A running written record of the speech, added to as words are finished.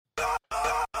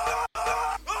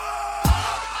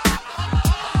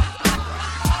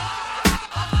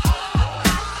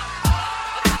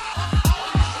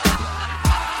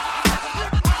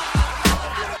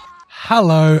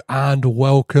Hello and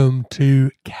welcome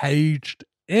to Caged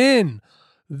In,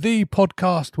 the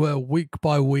podcast where week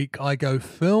by week I go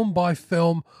film by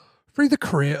film through the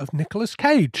career of Nicolas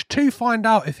Cage to find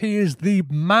out if he is the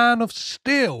Man of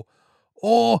Steel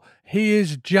or he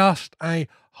is just a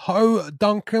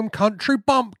ho-dunkum country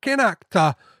bumpkin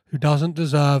actor who doesn't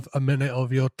deserve a minute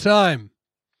of your time.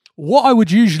 What I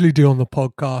would usually do on the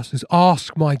podcast is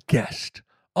ask my guest,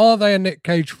 are they a Nick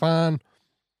Cage fan?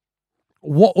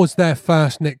 What was their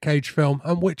first Nick Cage film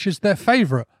and which is their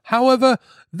favourite? However,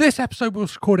 this episode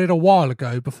was recorded a while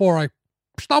ago before I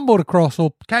stumbled across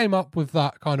or came up with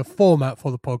that kind of format for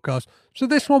the podcast. So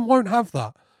this one won't have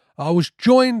that. I was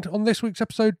joined on this week's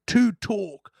episode to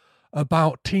talk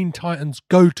about Teen Titans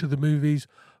Go to the Movies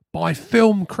by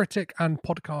film critic and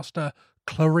podcaster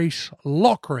Clarisse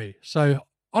Loughrey. So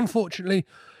unfortunately,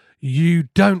 you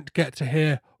don't get to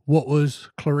hear what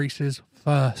was Clarisse's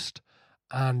first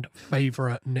and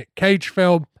favourite Nick Cage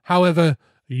film. However,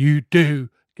 you do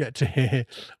get to hear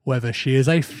whether she is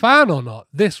a fan or not.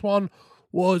 This one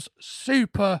was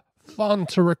super fun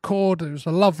to record. It was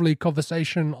a lovely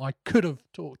conversation. I could have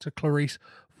talked to Clarisse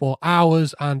for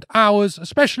hours and hours,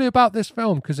 especially about this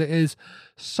film, because it is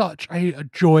such a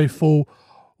joyful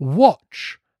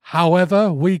watch.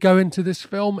 However, we go into this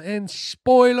film in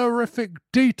spoilerific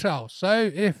detail.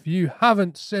 So if you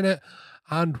haven't seen it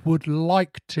and would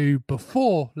like to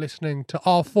before listening to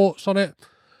our thoughts on it,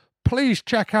 please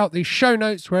check out the show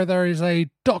notes where there is a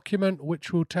document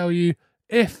which will tell you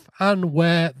if and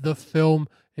where the film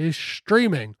is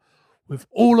streaming. With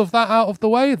all of that out of the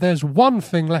way, there's one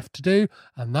thing left to do,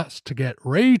 and that's to get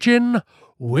raging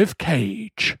with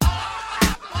Cage.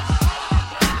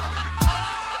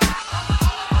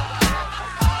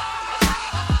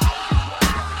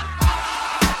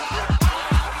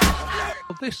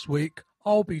 This week,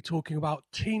 I'll be talking about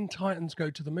Teen Titans Go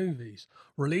to the Movies.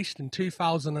 Released in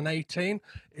 2018,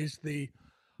 is the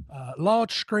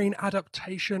large screen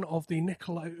adaptation of the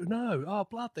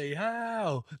Nickelodeon.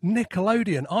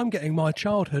 I'm getting my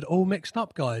childhood all mixed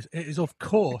up, guys. It is, of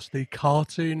course, the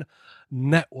Cartoon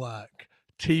Network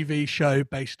TV show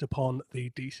based upon the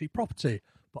DC property.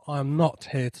 But I am not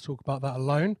here to talk about that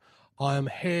alone. I am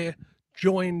here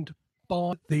joined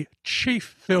by the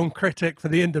chief film critic for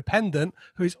The Independent,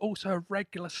 who is also a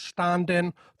regular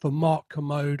stand-in for Mark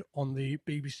Kermode on the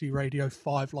BBC Radio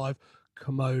 5 Live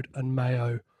Kermode and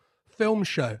Mayo film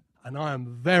show. And I am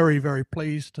very, very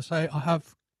pleased to say I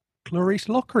have Clarisse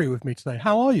Loughrey with me today.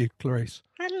 How are you, Clarisse?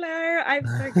 Hello, I'm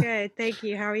so good. Thank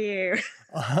you. How are you?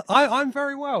 I'm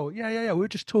very well. Yeah. We were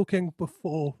just talking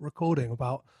before recording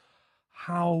about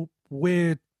how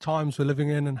weird times we're living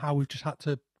in and how we've just had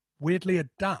to weirdly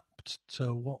adapt to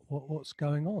what's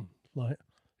going on.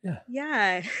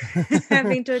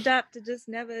 Having to adapt to just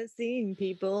never seeing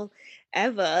people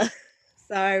ever.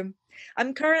 So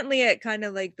I'm currently at kind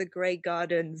of like the Grey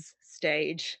Gardens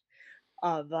stage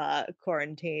of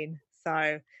quarantine.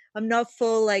 So I'm not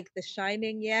full like The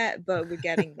Shining yet, but we're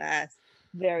getting there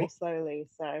very slowly.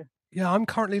 So yeah, I'm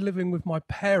currently living with my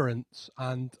parents,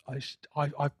 and I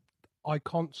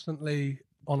constantly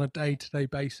on a day-to-day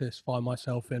basis find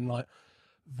myself in like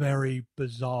very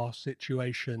bizarre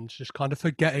situations, just kind of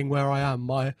forgetting where I am.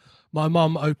 My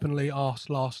mum openly asked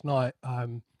last night,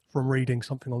 from reading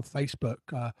something on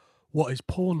Facebook, what is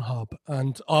Pornhub,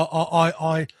 and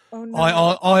I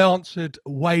answered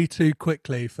way too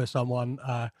quickly for someone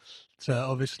to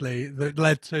obviously that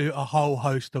led to a whole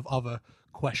host of other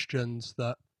questions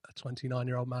that a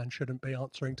 29-year-old man shouldn't be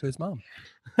answering to his mum.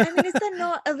 I mean, is there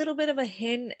not a little bit of a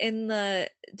hint in the?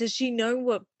 Does she know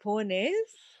what porn is?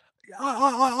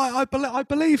 I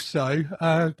believe so,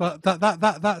 but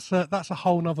that's a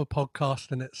whole nother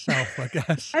podcast in itself, I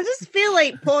guess. I just feel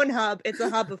like Pornhub, it's a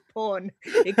hub of porn.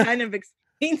 It kind of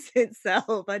explains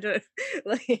itself. I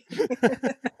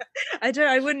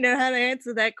wouldn't know how to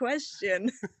answer that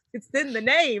question. It's in the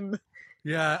name.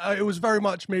 Yeah, it was very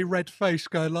much me, red-faced,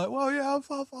 going like, well, yeah,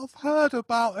 I've heard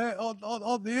about it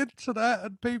on the internet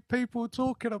and people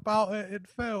talking about it in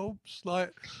films,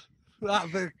 like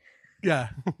that. Yeah,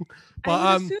 but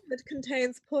I would assume it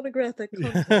contains pornographic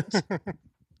content.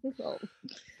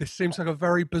 This seems like a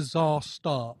very bizarre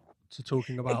start to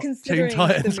talking about Teen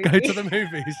Titans Go to the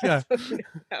Movies. Yeah.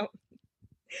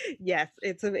 Yes,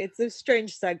 it's a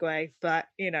strange segue, but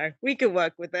we can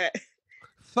work with it.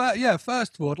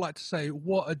 First of all, I'd like to say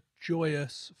what a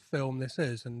joyous film this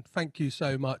is, and thank you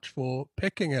so much for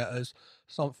picking it as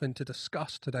something to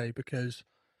discuss today, because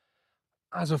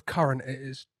as of current, it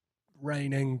is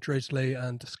raining, drizzly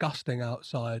and disgusting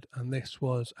outside, and this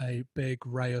was a big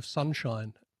ray of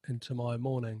sunshine into my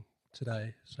morning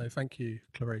today. So thank you,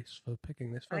 Clarisse, for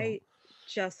picking this film.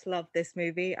 just love this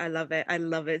movie. I love it. I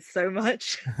love it so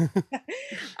much.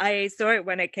 I saw it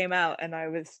when it came out, and I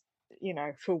was,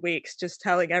 for weeks just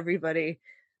telling everybody,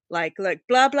 like, look,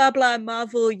 blah, blah, blah,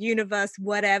 Marvel Universe,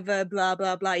 whatever, blah,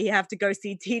 blah, blah. You have to go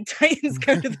see Teen Titans,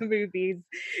 go to the movies.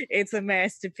 It's a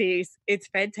masterpiece. It's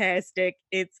fantastic.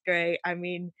 It's great. I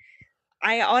mean,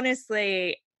 I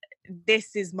honestly,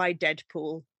 this is my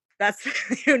Deadpool. That's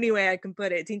the only way I can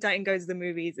put it. Teen Titan Goes to the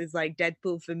Movies is like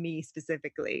Deadpool for me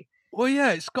specifically. Well,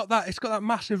 yeah, it's got that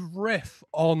massive riff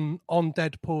on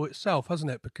Deadpool itself,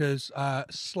 hasn't it? Because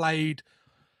Slade,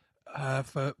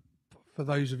 for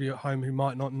those of you at home who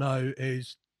might not know,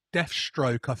 is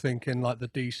Deathstroke, I think, in like the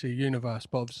DC universe,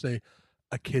 but obviously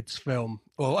a kids' film.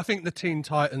 Well, I think the Teen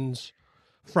Titans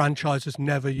franchise has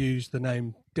never used the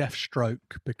name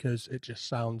Deathstroke because it just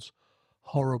sounds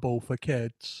horrible for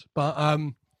kids. But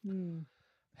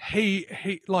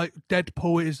he like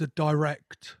Deadpool is a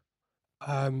direct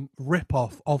rip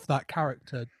off of that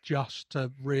character, just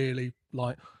to really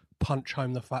like punch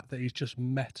home the fact that he's just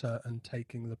meta and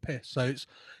taking the piss. So it's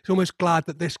almost glad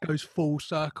that this goes full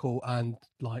circle and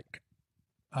like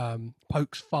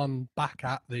pokes fun back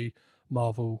at the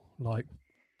Marvel like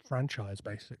franchise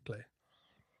basically.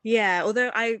 Yeah,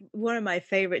 although one of my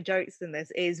favorite jokes in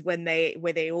this is when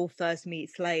they all first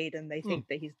meet Slade and they think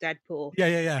that he's Deadpool.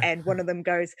 Yeah. And one of them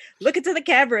goes, "Look into the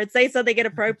camera and say something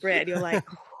inappropriate." And you're like,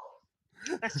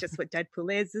 oh, that's just what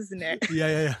Deadpool is, isn't it?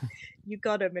 Yeah. You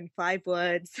got him in 5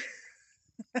 words.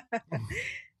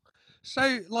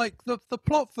 So, like the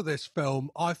plot for this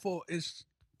film, I thought is,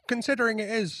 considering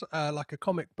it is like a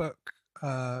comic book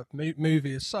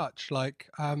movie as such,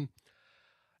 like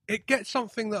it gets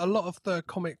something that a lot of the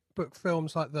comic book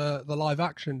films, like the live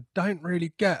action, don't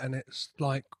really get, and it's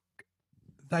like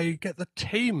they get the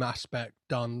team aspect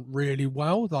done really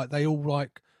well. Like they all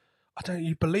like, I don't,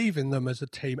 you believe in them as a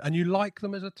team, and you like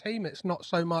them as a team. It's not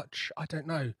so much, I don't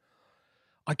know.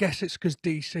 I guess it's because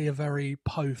DC are very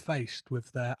po-faced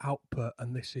with their output,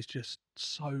 and this is just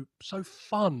so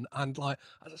fun and, like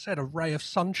as I said, a ray of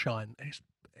sunshine. It's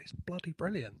bloody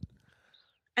brilliant.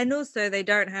 And also, they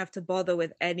don't have to bother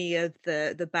with any of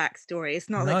the backstory. It's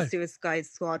not like No, Suicide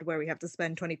Squad where we have to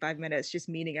spend 25 minutes just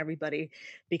meeting everybody,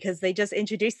 because they just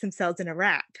introduce themselves in a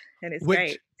rap, and it's which,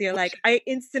 great. So you're like, which I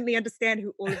instantly understand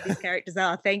who all of these characters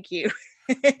are. Thank you.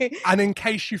 and in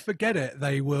case you forget it,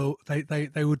 they will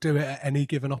do it at any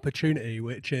given opportunity,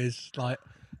 which is like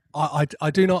I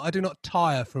do not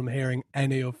tire from hearing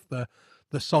any of the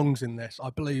songs in this.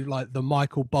 I believe like the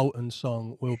Michael Bolton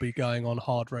song will be going on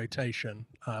hard rotation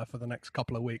for the next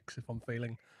couple of weeks if I'm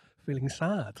feeling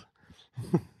sad.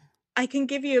 I can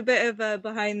give you a bit of a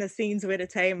behind the scenes of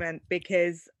entertainment,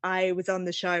 because I was on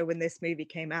the show when this movie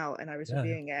came out and I was Yeah.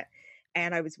 reviewing it.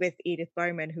 And I was with Edith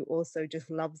Bowman, who also just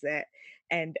loves it.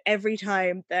 And every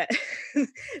time that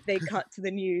they cut to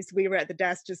the news, we were at the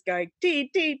desk just going, Teen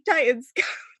Titans go,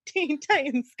 Teen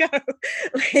Titans go.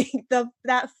 Like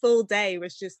that full day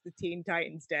was just the Teen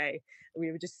Titans day.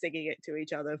 We were just singing it to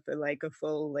each other for like a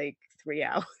full 3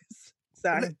 hours.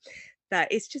 So that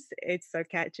it's so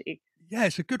catchy. Yeah,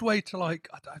 it's a good way to like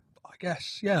I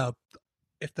guess, yeah,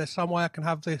 if there's some way I can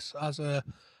have this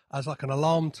as like an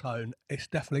alarm tone, it's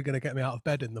definitely going to get me out of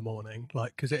bed in the morning.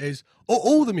 Like, because it is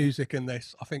all the music in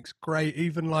this, I think, is great.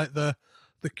 Even like the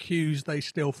cues they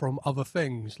steal from other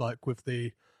things, like with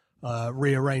the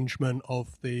rearrangement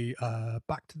of the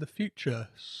Back to the Future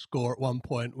score at one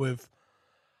point. With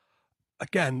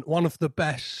again one of the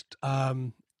best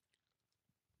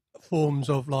forms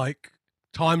of like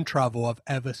time travel I've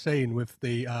ever seen, with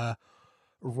the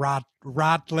rad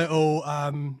little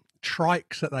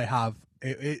trikes that they have.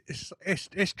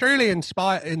 It's truly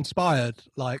inspired.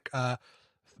 Like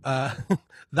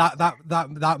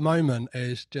that moment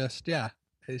is just, yeah,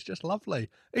 it's just lovely.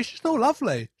 It's just all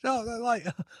lovely. So like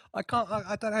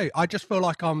I don't know. I just feel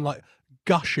like I'm like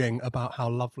gushing about how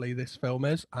lovely this film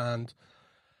is, and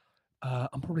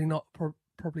I'm probably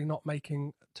not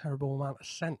making a terrible amount of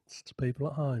sense to people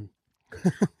at home.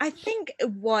 I think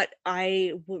what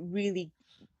really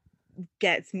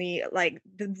gets me, like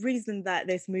the reason that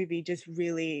this movie just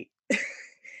really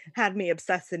had me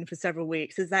obsessing for several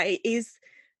weeks, is that it is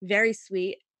very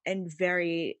sweet and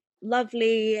very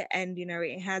lovely, and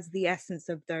it has the essence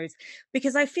of those.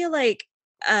 Because I feel like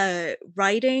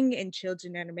writing in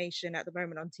children animation at the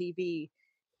moment on TV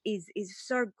is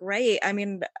so great. I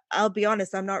mean, I'll be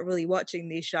honest, I'm not really watching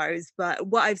these shows, but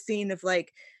what I've seen of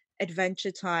like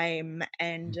Adventure Time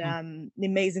and Mhm. The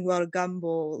Amazing World of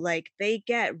Gumball, like they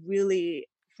get really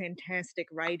fantastic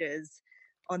writers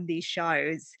on these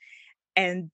shows,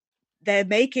 and they're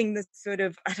making this sort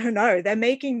of, I don't know, they're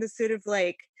making this sort of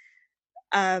like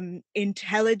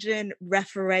intelligent,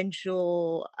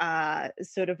 referential,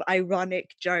 sort of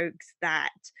ironic jokes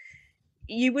that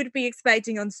you would be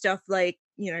expecting on stuff like,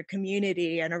 you know,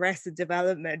 Community and Arrested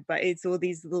Development, but it's all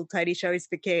these little tiny shows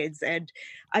for kids. And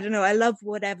I don't know, I love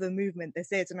whatever movement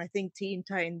this is, and I think Teen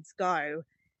Titans Go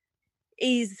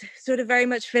is sort of very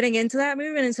much fitting into that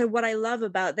movement. And so what I love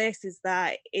about this is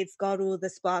that it's got all the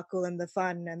sparkle and the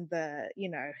fun and the, you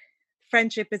know,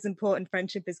 friendship is important,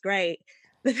 friendship is great.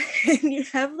 But then you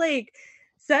have like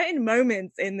certain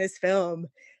moments in this film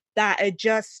that are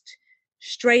just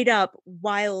straight up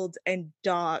wild and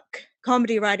dark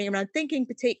comedy writing. And I'm thinking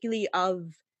particularly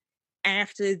of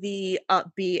after the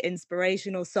upbeat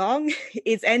inspirational song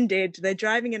is ended, they're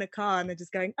driving in a car and they're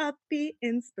just going upbeat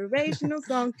inspirational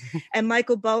song, and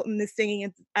Michael Bolton is singing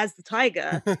it as the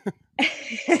tiger.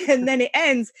 And then it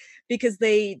ends because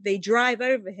they drive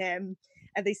over him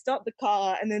and they stop the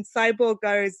car, and then Cyborg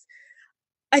goes,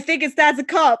 I think his dad's a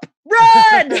cop,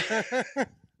 run!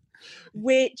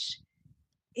 Which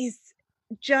is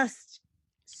just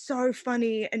so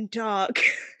funny and dark.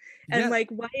 And like,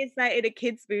 why is that in a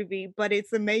kids movie? But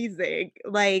it's amazing.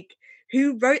 Like,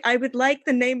 who wrote? I would like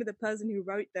the name of the person who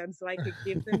wrote them so I could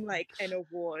give them like an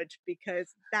award,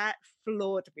 because that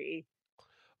floored me.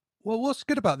 Well, what's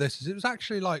good about this is it was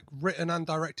actually like written and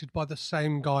directed by the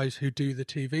same guys who do the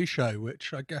TV show,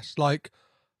 which I guess like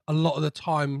a lot of the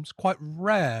times quite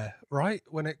rare, right?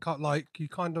 When it got like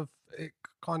it kind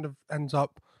of ends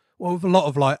up, well, with a lot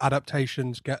of like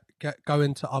adaptations get go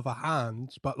into other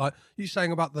hands, but like you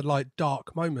saying about the like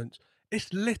dark moments,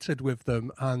 it's littered with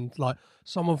them, and like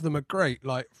some of them are great.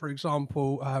 Like for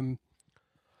example,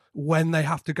 when they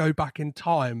have to go back in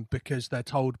time because they're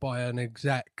told by an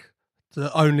exec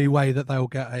the only way that they'll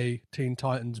get a Teen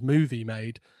Titans movie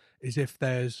made is if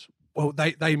there's, well,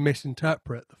 they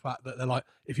misinterpret the fact that they're like,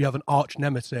 if you have an arch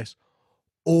nemesis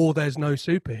or there's no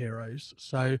superheroes.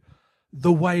 So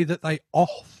the way that they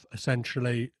off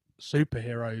essentially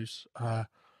superheroes,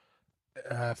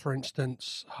 for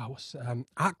instance,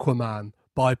 Aquaman,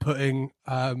 by putting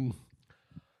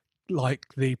like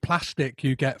the plastic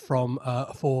you get from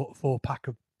a four pack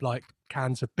of like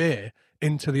cans of beer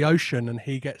into the ocean and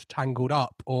he gets tangled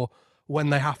up, or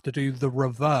when they have to do the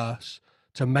reverse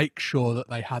to make sure that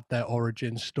they had their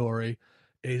origin story,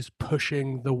 is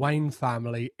pushing the Wayne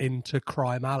family into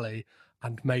Crime Alley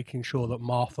and making sure that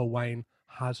Martha Wayne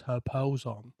has her pearls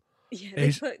on. Yeah,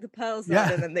 they put the pearls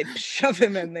on and then they shove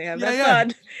him in there. That's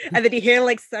fun. And then you hear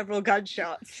like several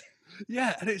gunshots.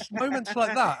 Yeah, and it's moments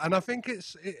like that, and I think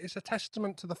it's a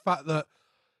testament to the fact that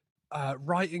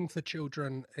writing for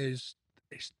children is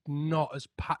it's not as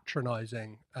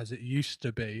patronizing as it used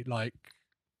to be. Like,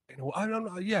 you know, I don't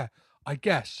know. Yeah, I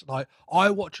guess like I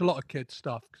watch a lot of kids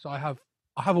stuff because I have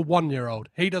a 1-year-old.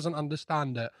 He doesn't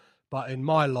understand it, but in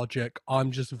my logic,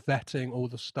 I'm just vetting all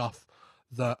the stuff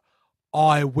that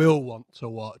I will want to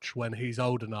watch when he's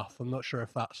old enough. I'm not sure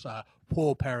if that's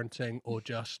poor parenting or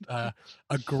just a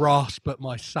grasp at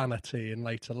my sanity in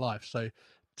later life. So,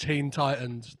 Teen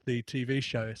Titans, the TV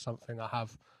show, is something I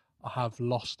have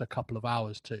lost a couple of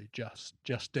hours to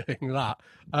just doing that.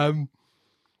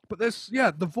 But there's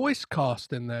the voice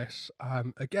cast in this.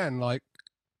 Again, like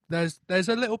there's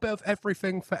a little bit of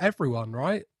everything for everyone,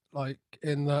 right? Like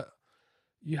in that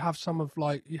you have some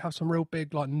real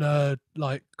big like nerd,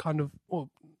 like kind of,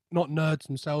 well, not nerds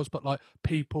themselves, but like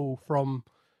people from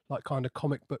like kind of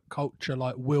comic book culture,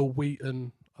 like Will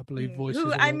Wheaton, I believe, voices.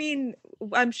 Who, I mean,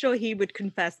 I'm sure he would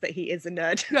confess that he is a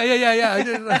nerd.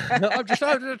 Yeah. I'm just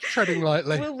treading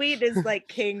lightly. Will Wheaton is like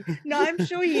king. No, I'm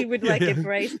sure he would like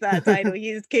embrace that title.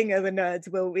 He's king of the nerds,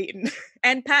 Will Wheaton,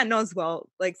 and Patton Oswalt,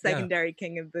 like secondary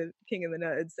king of the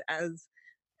nerds, as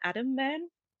Adam Man.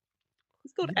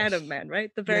 It's called Adam Man,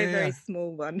 right? The very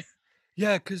small one.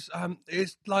 Yeah, because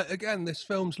it's like, again, this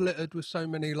film's littered with so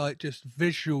many like just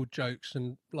visual jokes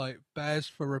and like bears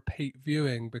for repeat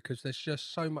viewing because there's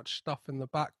just so much stuff in the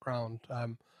background.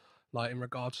 Like in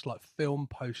regards to like film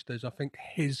posters, I think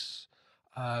his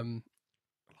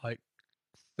like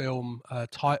film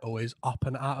title is Up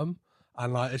and Atom,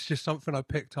 and like it's just something I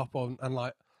picked up on, and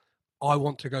like I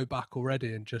want to go back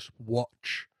already and just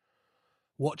watch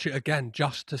it again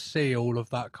just to see all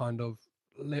of that kind of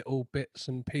little bits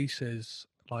and pieces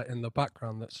like in the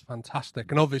background. That's fantastic.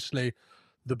 And obviously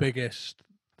the biggest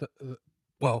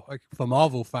well, like for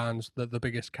Marvel fans, the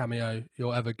biggest cameo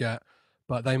you'll ever get,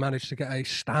 but they managed to get a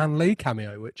Stan Lee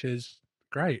cameo, which is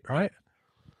great, right?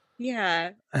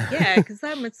 Yeah, because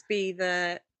that must be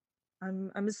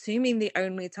I'm assuming the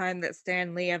only time that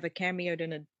Stan Lee ever cameoed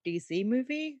in a DC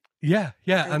movie. Yeah,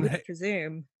 I would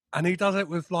presume. And he does it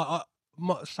with like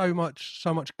so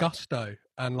much gusto,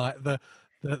 and like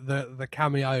the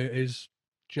cameo is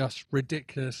just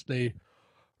ridiculously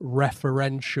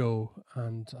referential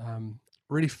and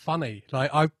really funny.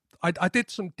 Like I did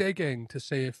some digging to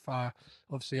see if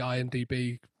obviously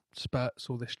IMDb spurts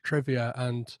all this trivia,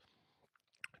 and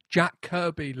Jack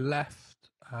Kirby left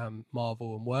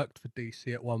Marvel and worked for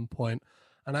DC at one point,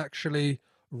 and actually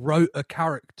wrote a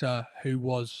character who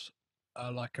was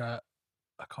like a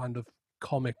kind of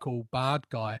comical bad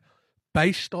guy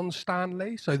based on Stan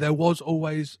Lee. So there was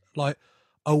always like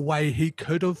a way he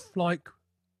could have like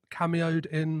cameoed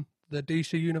in the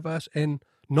DC universe in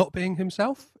not being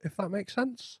himself, if that makes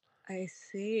sense. I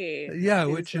see. Yeah,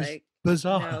 It's which is like,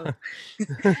 bizarre.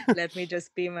 no, let me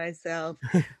just be myself.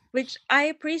 Which I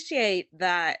appreciate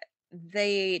that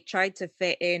they tried to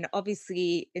fit in.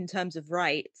 Obviously, in terms of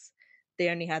rights, they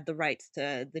only had the rights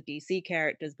to the DC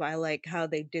characters, but I like how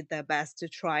they did their best to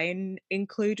try and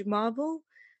include Marvel.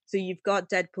 So you've got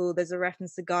Deadpool, there's a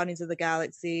reference to Guardians of the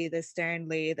Galaxy, there's Stan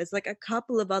Lee, there's like a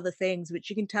couple of other things which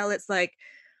you can tell it's like,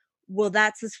 well,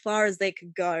 that's as far as they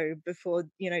could go before,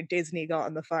 Disney got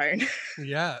on the phone.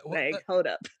 Yeah, Like, hold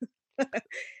up.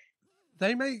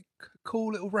 they make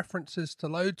cool little references to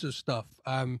loads of stuff.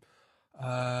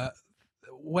 Uh,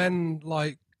 when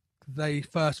like they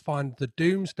first find the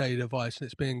Doomsday device and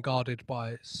it's being guarded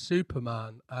by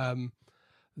Superman, I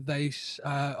believe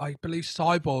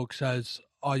Cyborg says,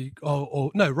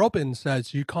 or no, Robin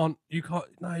says you can't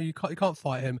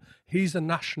fight him. He's a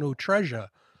national treasure.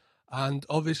 And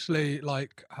obviously,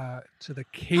 like to the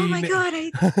key. Oh my god!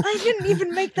 I didn't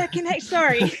even make that connection.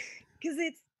 Sorry, because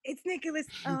it's Nicholas.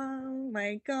 Oh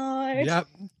my god! Yep.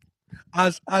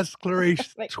 As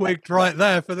Clarisse twigged right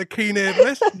there for the keen-eared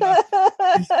listener,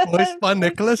 he's voiced by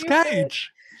Nicolas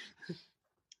Cage.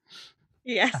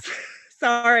 Yes.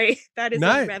 Sorry, that is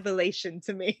a revelation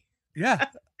to me. Yeah.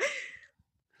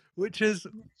 Which is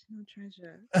national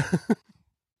treasure.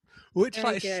 Which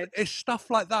very like it's stuff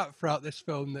like that throughout this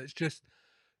film that's just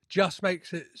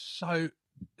makes it so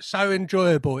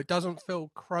enjoyable. It doesn't feel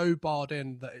crowbarred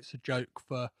in that it's a joke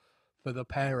for the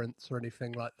parents or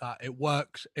anything like that. It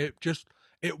works. The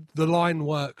line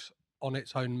works on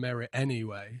its own merit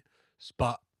anyway.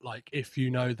 But like if you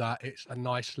know that, it's a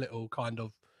nice little kind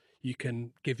of, you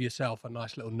can give yourself a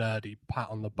nice little nerdy pat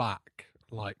on the back,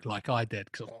 like I did,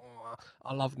 because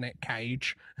I love Nick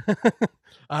Cage.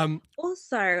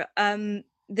 Also,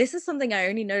 this is something I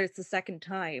only noticed the second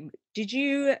time. Did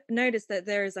you notice that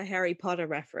there is a Harry Potter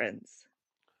reference?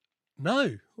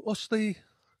 No. What's the...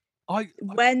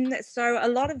 So a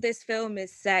lot of this film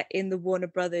is set in the Warner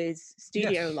Brothers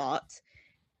studio lot,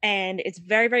 and it's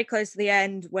very, very close to the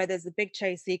end where there's a big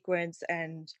chase sequence,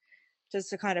 and just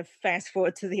to kind of fast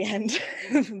forward to the end,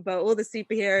 but all the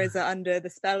superheroes are under the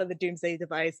spell of the Doomsday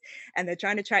device, and they're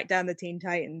trying to track down the Teen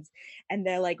Titans, and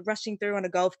they're like rushing through on a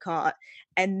golf cart,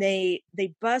 and they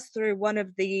burst through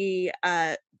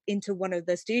into one of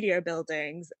the studio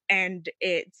buildings, and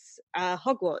it's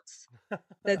Hogwarts.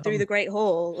 They're through the Great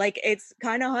Hall. Like, it's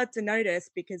kind of hard to notice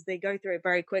because they go through it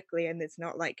very quickly, and it's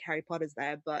not like Harry Potter's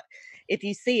there, but if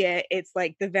you see it, it's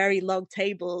like the very log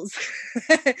tables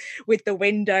with the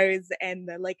windows, and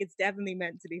it's definitely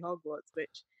meant to be Hogwarts,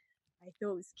 which I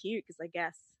thought was cute because I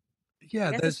guess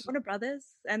it's Warner Brothers,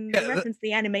 and they reference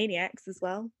the Animaniacs as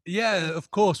well. Yeah,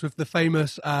 of course, with the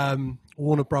famous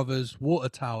Warner Brothers water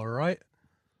tower, right?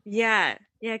 Yeah,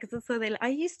 because that's what I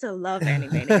used to love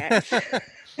Animaniacs.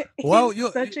 Well,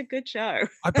 you're such a good show.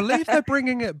 I believe they're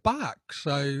bringing it back,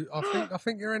 so I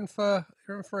think you're in for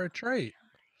a treat.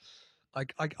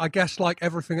 I guess like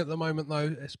everything at the moment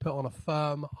though, it's put on a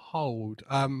firm hold.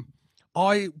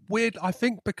 I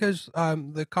think because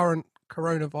the current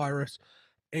coronavirus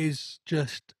is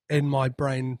just in my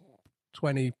brain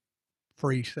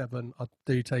 24/7. I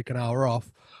do take an hour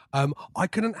off. I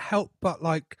couldn't help but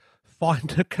like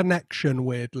find a connection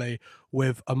weirdly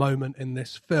with a moment in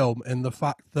this film, in the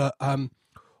fact that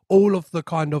all of the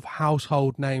kind of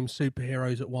household name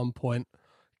superheroes at one point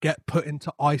get put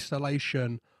into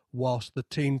isolation whilst the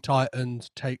Teen Titans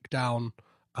take down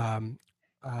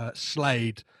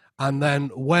Slade, and then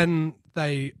when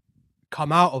they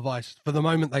come out of the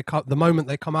moment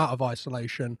they come out of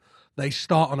isolation, they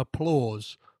start an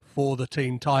applause for the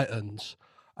Teen Titans.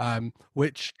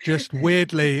 Which just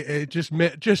weirdly, it just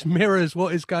mirrors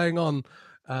what is going on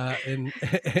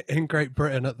in Great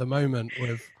Britain at the moment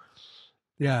with,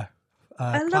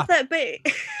 I love that,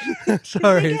 but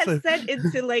sorry, they get sent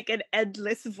into like an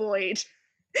endless void,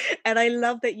 and I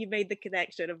love that you made the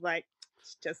connection of like,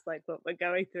 it's just like what we're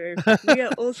going through. We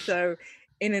are also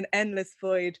in an endless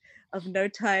void of no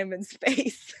time and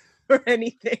space or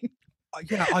anything.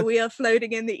 We are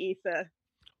floating in the ether.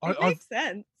 It makes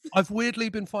sense. I've weirdly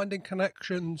been finding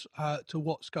connections to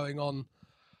what's going on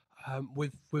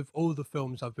with all the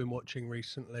films I've been watching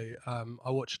recently.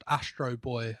 I watched Astro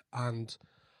Boy, and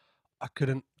I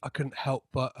couldn't help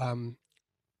but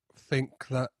think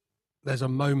that there's a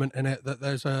moment in it that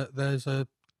there's a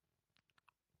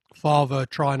father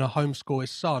trying to homeschool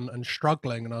his son and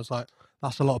struggling, and I was like,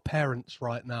 that's a lot of parents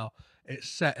right now. It's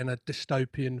set in a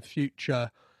dystopian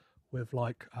future with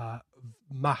like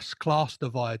mass class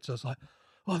divides. I was like,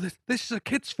 oh, this is a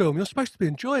kids' film. You're supposed to be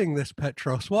enjoying this,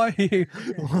 Petros. Why are you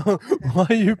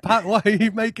why are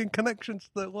you making connections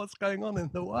to what's going on in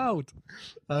the world?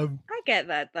 I get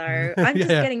that though. I'm just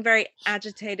Yeah. getting very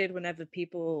agitated whenever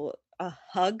people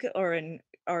hug or in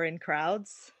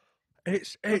crowds.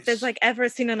 It's If there's like ever a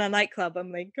scene in a nightclub,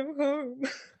 I'm like, go home.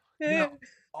 yeah.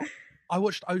 I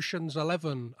watched Ocean's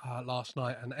 11 last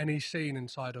night, and any scene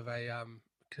inside of a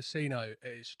casino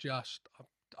is just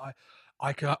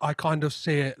I kind of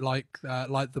see it like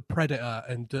the Predator,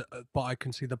 and but I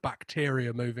can see the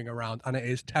bacteria moving around, and it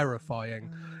is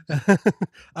terrifying.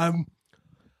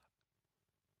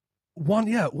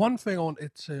 One thing I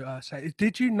wanted to say is,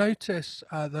 did you notice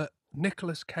that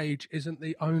Nicolas Cage isn't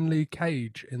the only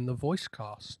Cage in the voice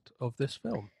cast of this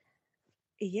film?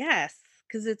 Yes,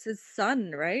 because it's his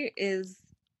son, right? Is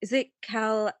it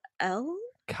Kal-El?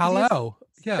 'Cause he has Kal-El,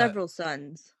 yeah. several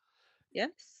sons.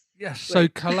 Yes? Yes, so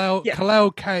Wait. Kal-El, Yeah.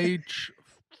 Kal-El Cage,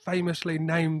 famously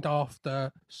named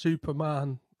after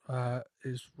Superman,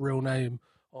 his real name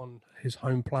on his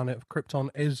home planet of Krypton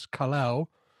is Kal-El.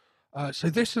 So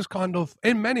this is kind of,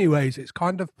 in many ways, it's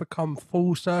kind of become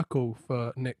full circle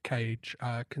for Nick Cage,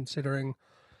 considering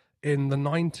in the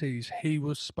 90s he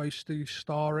was supposed to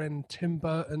star in Tim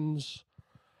Burton's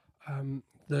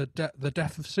the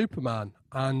Death of Superman,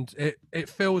 and it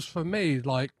feels for me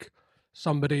like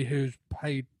somebody who's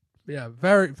paid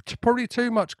probably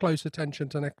too much close attention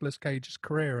to Nicolas Cage's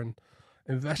career and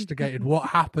investigated what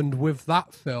happened with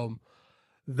that film,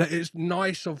 that it's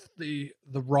nice of the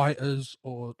writers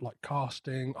or like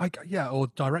casting or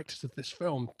directors of this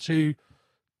film to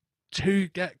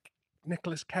get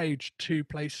Nicolas Cage to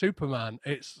play Superman.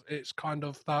 It's kind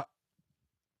of that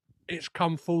it's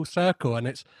come full circle, and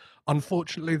it's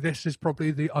unfortunately this is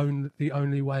probably the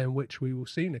only way in which we will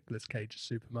see Nicolas Cage as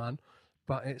Superman,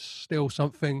 but it's still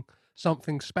something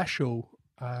special.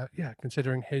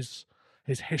 Considering his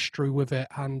history with it,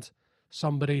 and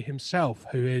somebody himself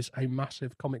who is a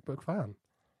massive comic book fan.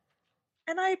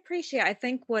 And I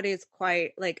think what is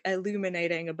quite like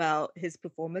illuminating about his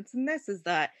performance in this is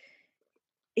that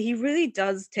he really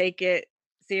does take it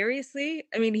seriously.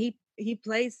 I mean, he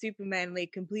plays Superman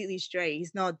like completely straight.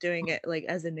 He's not doing it like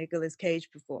as a Nicolas Cage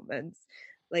performance.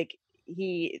 Like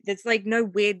there's like no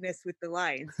weirdness with the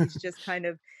lines. He's just kind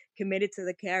of committed to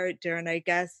the character, and I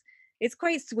guess it's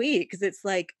quite sweet because it's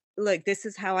like, look, this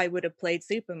is how I would have played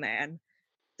Superman.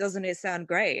 Doesn't it sound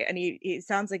great? And it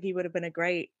sounds like he would have been a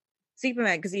great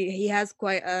Superman because he has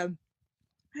quite I don't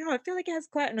know, I feel like he has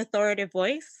quite an authoritative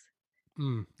voice.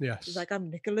 Yes. He's like,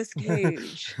 I'm Nicolas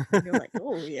Cage. And you're like,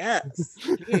 oh, yes,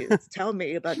 please tell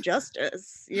me about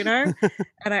justice, you know?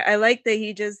 And I like that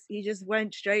he just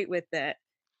went straight with it.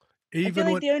 I feel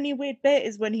like the only weird bit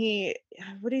is when he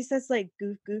says, like,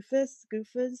 goofus.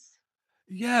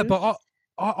 Yeah, but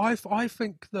I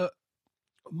think that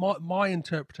my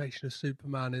interpretation of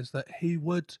Superman is that he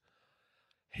wouldn't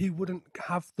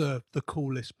have the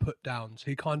coolest put downs.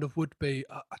 He kind of would be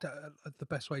the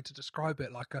best way to describe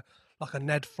it, like a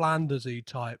Ned Flandersy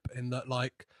type, in that,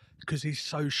 like, because he's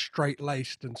so straight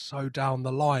laced and so down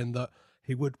the line that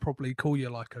he would probably call you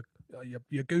like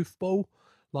your goofball.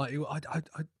 Like,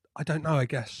 I don't know. I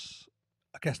guess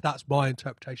that's my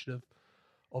interpretation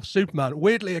of Superman.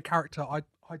 Weirdly, a character I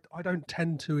don't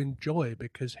tend to enjoy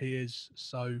because he is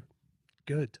so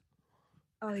good.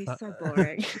 Oh, he's so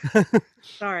boring.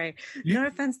 Sorry. No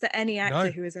offense to any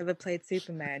actor who has ever played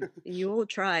Superman. You all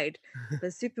tried.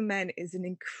 But Superman is an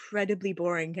incredibly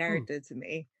boring character to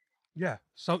me. Yeah.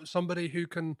 Somebody who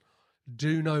can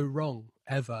do no wrong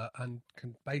ever and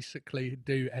can basically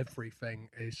do everything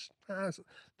is that's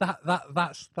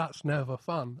never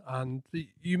fun. And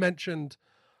you mentioned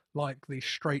like the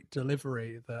straight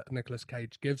delivery that Nicolas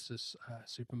Cage gives us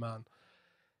Superman.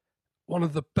 One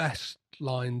of the best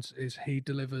lines is he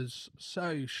delivers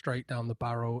so straight down the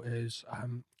barrel is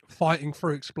fighting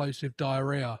through explosive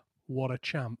diarrhea. What a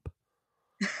champ.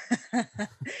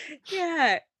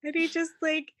 Yeah. And he's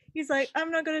like,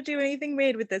 I'm not going to do anything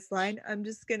weird with this line. I'm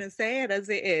just going to say it as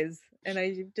it is. And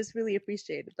I just really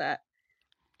appreciated that.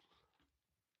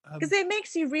 Because it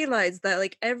makes you realize that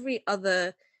like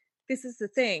this is the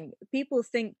thing. People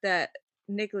think that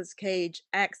Nicolas Cage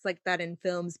acts like that in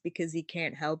films because he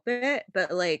can't help it,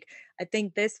 but like I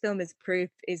think this film is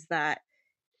proof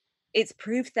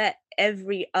that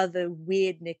every other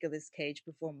weird Nicolas Cage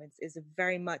performance is a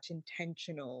very much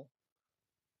intentional,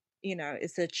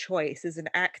 it's a choice, is an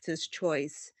actor's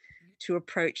choice to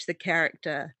approach the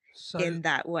character So in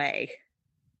that way.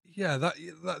 yeah,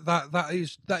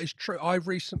 that is true. I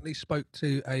recently spoke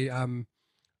to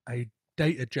a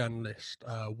data journalist,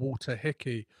 Walter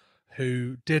Hickey,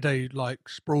 who did a like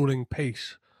sprawling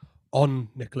piece on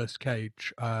Nicolas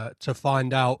Cage to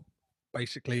find out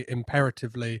basically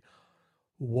imperatively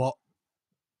what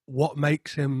what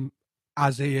makes him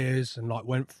as he is, and like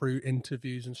went through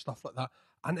interviews and stuff like that.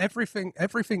 And everything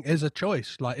is a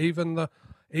choice. Like even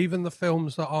the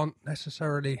films that aren't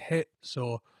necessarily hits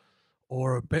or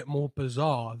a bit more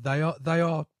bizarre, they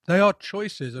are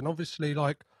choices. And obviously,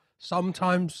 like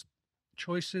sometimes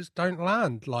choices don't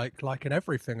land, like in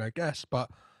everything, I guess.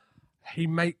 But he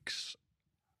makes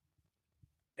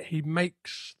he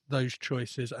makes those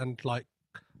choices, and like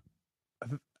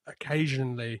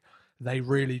occasionally they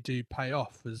really do pay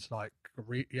off. As like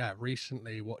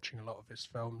recently watching a lot of his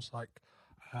films, like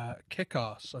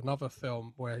Kick-Ass, another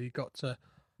film where he got to.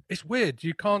 It's weird.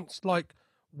 You can't like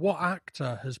what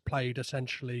actor has played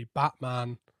essentially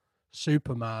Batman,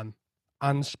 Superman,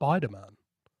 and Spider-Man.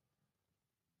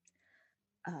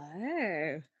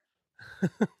 Oh,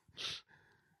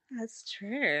 that's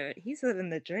true. He's living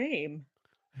the dream.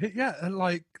 Yeah, and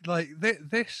I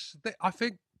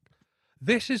think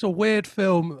this is a weird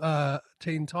film,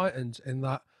 Teen Titans, in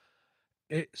that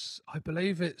I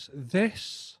believe it's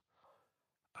this,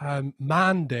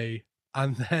 Mandy,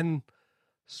 and then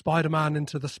Spider-Man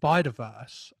into the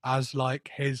Spider-Verse as like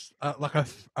his like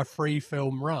a free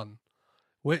film run,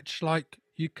 which like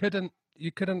you couldn't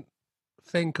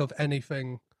think of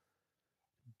anything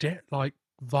like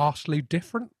vastly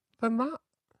different than that.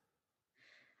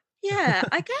 Yeah,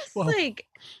 I guess Well, like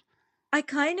I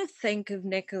kind of think of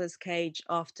Nicolas Cage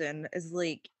often as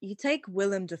like you take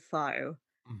Willem Dafoe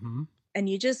mhm. and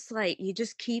you just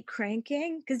keep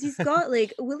cranking because he's got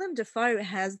like Willem Dafoe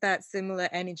has that similar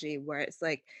energy where it's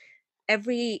like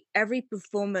every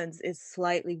performance is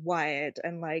slightly wired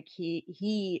and like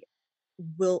he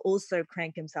will also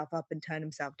crank himself up and turn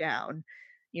himself down,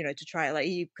 to try like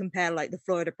you compare like the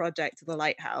Florida Project to the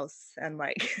Lighthouse and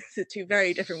like the two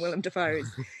very different Willem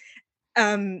Dafoes.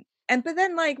 And but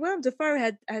then like Willem Dafoe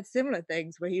had similar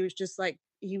things where he was just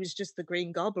the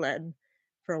Green Goblin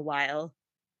for a while,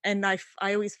 and I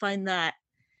always find that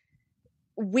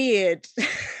weird.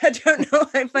 I don't know.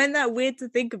 I find that weird to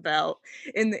think about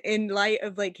in light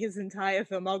of like his entire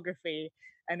filmography.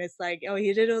 And it's like, oh,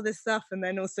 he did all this stuff, and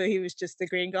then also he was just the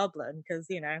Green Goblin because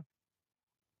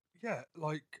Yeah,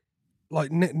 like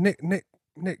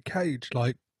Nick Cage.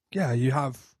 Like, yeah, you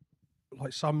have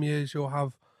like some years you'll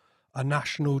have a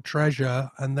national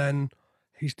treasure, and then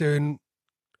he's doing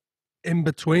in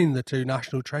between the two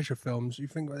national treasure films. You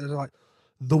think there's like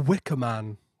The Wicker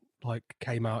Man, like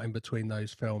came out in between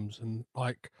those films, and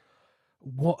like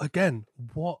what again?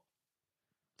 What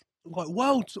like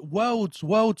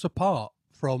worlds apart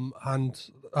from, and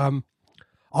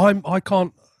I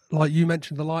can't, like you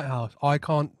mentioned the Lighthouse. I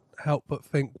can't help but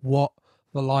think what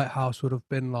the Lighthouse would have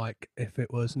been like if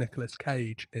it was Nicolas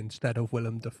Cage instead of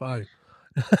Willem Dafoe.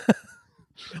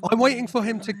 I'm oh waiting my for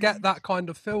him to get god. that kind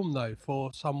of film though,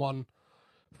 for someone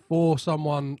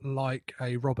like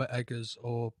a Robert Eggers,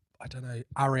 or I don't know,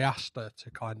 Ari Aster,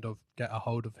 to kind of get a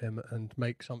hold of him and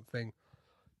make something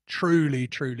truly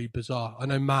bizarre. I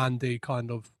know Mandy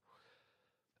kind of.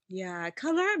 Yeah,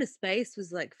 Color Out of Space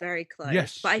was like very close, but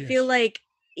Yes, I feel yes. like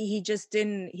he just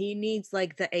didn't. He needs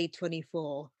like the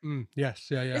A24. Yes,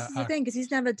 yeah, This yeah. is the thing because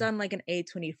he's never done like an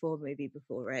A24 movie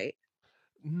before, right?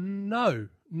 No,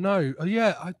 no.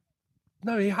 Yeah,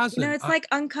 no, he hasn't. It's like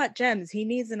Uncut Gems. He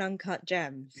needs an Uncut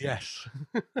Gems Yes.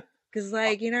 because,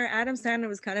 like, Adam Sandler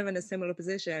was kind of in a similar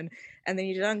position, and then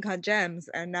you did Uncut Gems,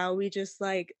 and now we just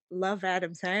like love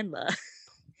Adam Sandler.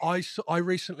 I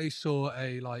recently saw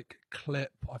a like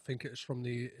clip. I think it was from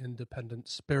the Independent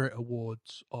Spirit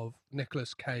Awards of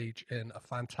Nicolas Cage in a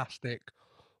fantastic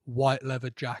white leather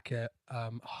jacket,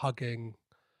 hugging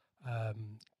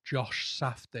Josh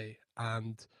Safdie,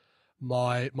 and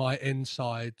my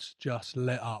insides just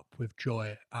lit up with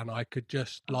joy, and I could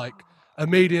just like Oh,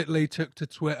 immediately took to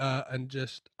Twitter and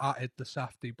just added the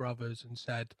Safdie brothers and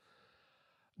said,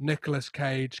 Nicolas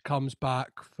Cage comes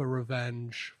back for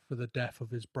revenge for the death of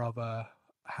his brother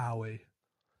Howie,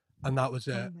 and that was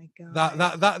oh it. my That god.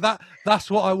 that that that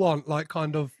that's what I want. Like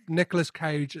kind of Nicolas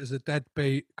Cage as a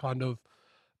deadbeat kind of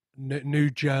New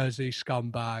Jersey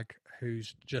scumbag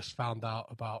who's just found out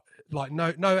about like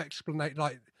no explanation,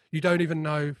 like you don't even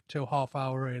know till half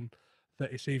hour in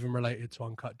that it's even related to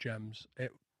Uncut Gems.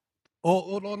 It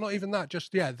or not even that.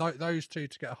 Just those two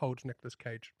to get a hold of Nicolas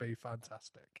Cage would be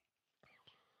fantastic.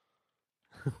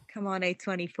 Come on,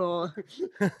 A24,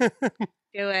 do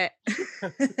it.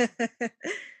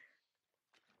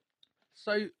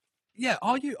 So yeah,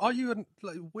 are you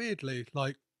like, weirdly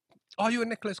like, are you a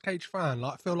Nicolas Cage fan?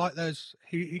 Like, I feel like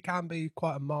he can be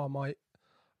quite a Marmite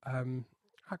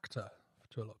actor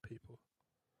to a lot of people.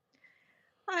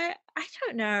 I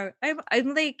don't know.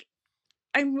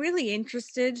 I'm really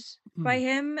interested by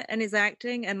him and his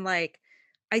acting, and like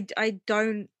I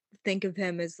don't think of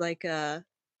him as like a,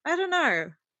 I don't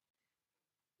know.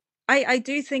 I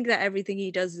do think that everything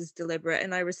he does is deliberate,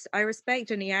 and I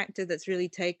respect any actor that's really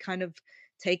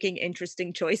taking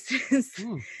interesting choices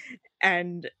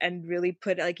and really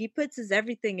he puts his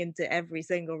everything into every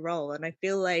single role. And I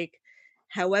feel like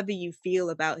however you feel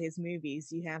about his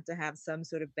movies, you have to have some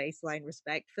sort of baseline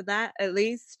respect for that, at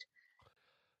least.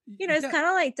 It's kind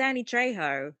of like Danny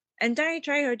Trejo. And Danny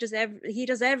Trejo he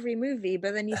does every movie,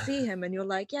 but then you see him and you're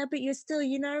like, yeah, but you're still,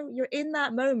 you're in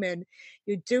that moment.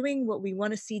 You're doing what we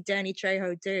want to see Danny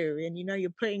Trejo do, and you're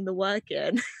putting the work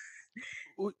in,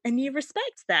 and you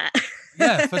respect that.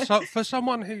 Yeah, for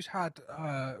someone who's had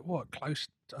close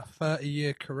to a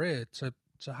 30-year career to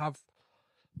have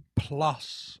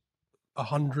plus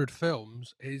 100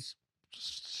 films is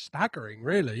staggering,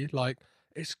 really. Like,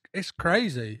 it's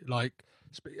crazy. Like,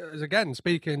 again,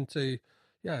 speaking to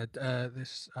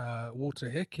this Walter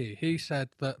Hickey, he said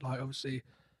that, like, obviously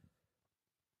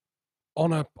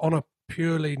on a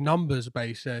purely numbers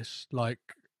basis, like,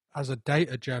 as a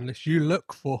data journalist, you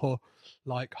look for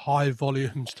like high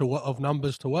volumes of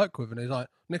numbers to work with, and he's like,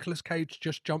 Nicolas Cage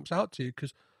just jumps out to you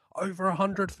because over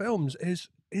 100 films is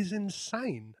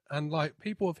insane. And like,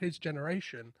 people of his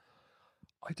generation,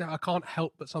 I can't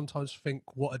help but sometimes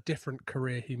think what a different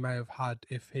career he may have had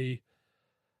if he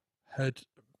had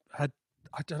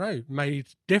I don't know, made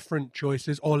different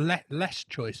choices or less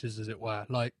choices, as it were.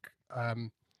 Like,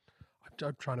 I'm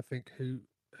trying to think who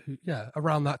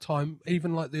around that time,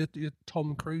 even like the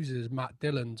Tom Cruises, Matt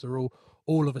Dillons are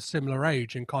all of a similar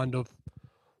age and kind of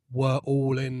were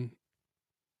all in.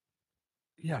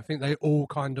 Yeah, I think they all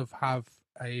kind of have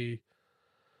a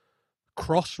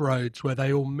crossroads where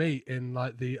they all meet in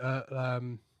like what are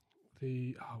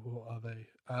they?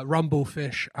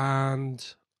 Rumblefish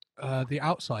and The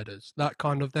Outsiders. That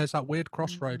kind of, there's that weird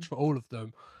crossroads for all of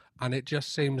them, and it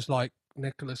just seems like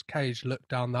Nicolas Cage looked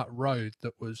down that road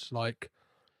that was like,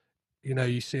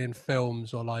 you see in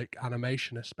films or like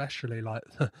animation, especially like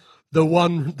the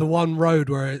one road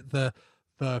where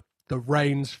the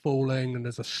rain's falling and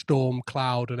there's a storm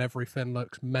cloud and everything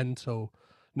looks mental.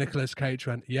 Nicolas Cage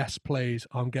went, yes, please.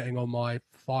 I'm getting on my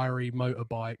fiery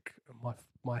motorbike.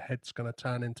 My head's going to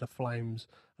turn into flames,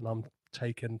 and I'm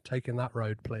taking that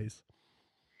road, please.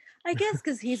 I guess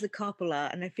because he's a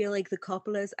Coppola, and I feel like the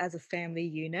Coppolas as a family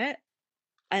unit,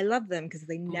 I love them because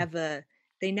they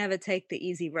never take the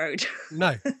easy road.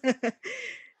 No.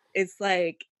 It's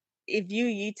like, if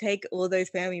you take all those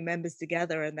family members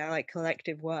together and their like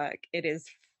collective work, it is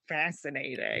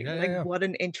fascinating. What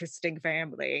an interesting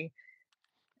family.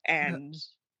 And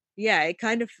it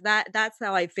kind of that's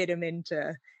how I fit him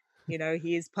into,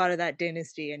 he is part of that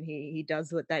dynasty, and he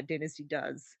does what that dynasty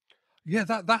does. Yeah,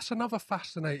 that's another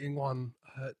fascinating one.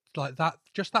 Like that,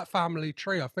 just that family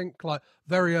tree. I think like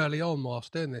very early on,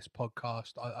 whilst doing this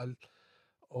podcast,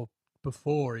 or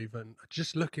before even,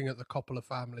 just looking at the Coppola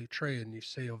family tree, and you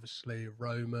see obviously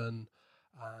Roman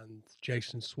and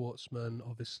Jason Schwartzman,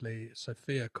 obviously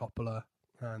Sofia Coppola,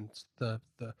 and the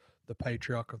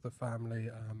patriarch of the family,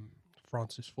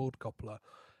 Francis Ford Coppola.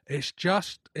 It's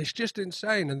just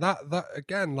insane, and that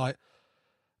again, like,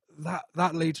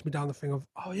 that leads me down the thing of,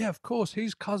 oh yeah, of course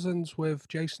he's cousins with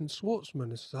Jason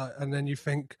Schwartzman. It's like, and then you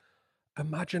think,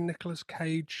 imagine Nicolas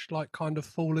Cage like kind of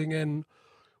falling in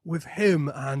with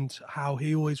him, and how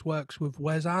he always works with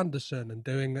Wes Anderson and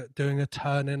doing a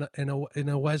turn in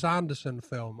a Wes Anderson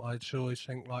film. I always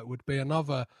think like would be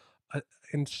another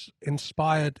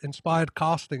inspired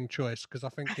casting choice, because I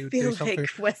think he would do something.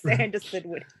 Like Wes Anderson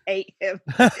would hate him,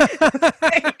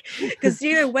 because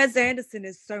Wes Anderson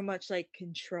is so much like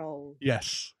control.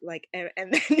 Yes. Like, and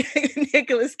then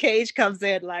Nicolas Cage comes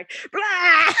in like,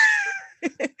 blah.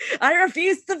 I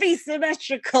refuse to be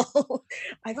symmetrical.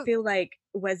 I feel like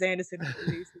Wes Anderson would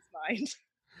lose his mind.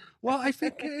 Well, I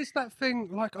think it is that thing.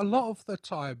 Like, a lot of the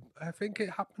time, I think it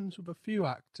happens with a few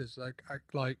actors.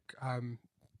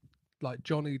 Like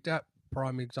Johnny Depp,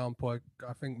 prime example.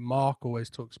 I think Mark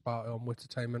always talks about it on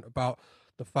Wittertainment, about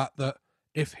the fact that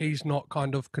if he's not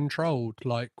kind of controlled,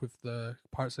 like with the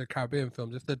Pirates of the Caribbean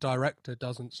films, if the director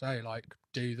doesn't say like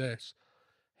do this,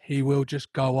 he will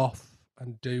just go off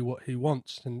and do what he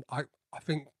wants. And I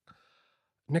think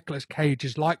Nicolas Cage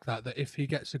is like that. That if he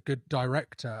gets a good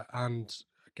director and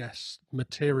I guess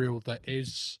material that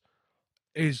is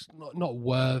not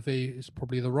worthy is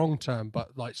probably the wrong term,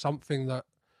 but like something that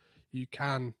you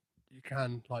can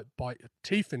like bite your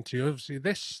teeth into. Obviously,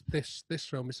 this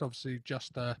film is obviously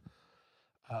just a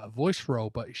voice role,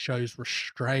 but it shows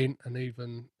restraint and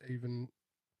even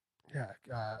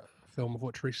yeah, film of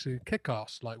which recently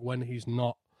Kick-Ass. Like when he's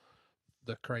not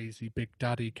the crazy big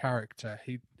daddy character,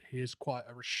 he is quite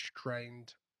a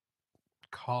restrained,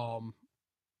 calm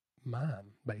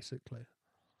man, basically.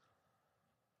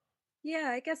 Yeah,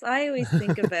 I guess I always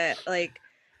think of it like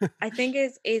I think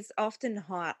it's often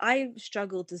hard. I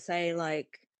struggle to say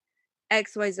like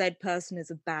XYZ person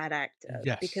is a bad actor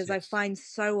Yes, because I yes. find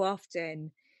so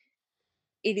often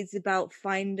it is about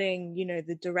finding,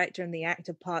 the director and the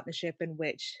actor partnership in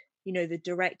which, the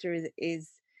director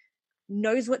is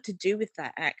knows what to do with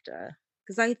that actor.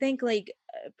 Because I think like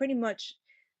pretty much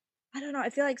I don't know. I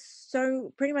feel like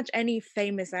so pretty much any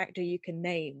famous actor you can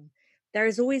name, there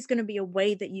is always going to be a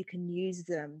way that you can use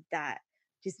them that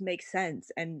just makes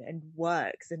sense and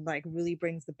works and like really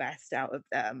brings the best out of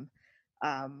them.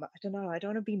 I don't know. I don't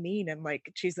want to be mean and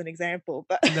like choose an example,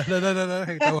 but No.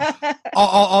 Hey, don't worry.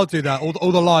 I'll do that.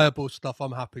 All the liable stuff,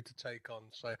 I'm happy to take on.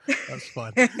 So that's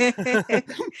fine.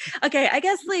 okay, I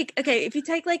guess like okay, if you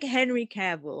take like Henry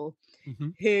Cavill, Hmm.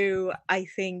 who I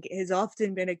think has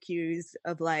often been accused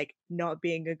of like not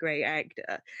being a great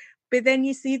actor. But then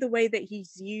you see the way that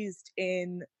he's used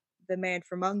in The Man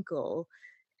from Uncle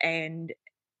and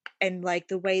like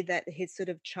the way that his sort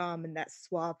of charm and that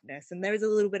suaveness, and there is a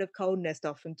little bit of coldness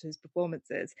often to his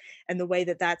performances, and the way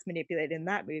that that's manipulated in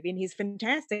that movie, and he's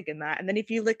fantastic in that. And then if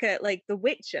you look at like The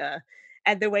Witcher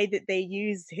and the way that they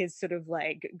use his sort of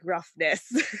like gruffness,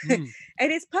 Mm.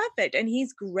 and it's perfect, and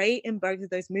he's great in both of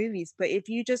those movies. But if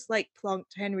you just like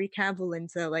plonked Henry Cavill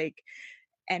into like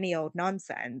any old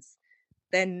nonsense,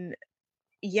 then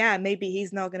yeah, maybe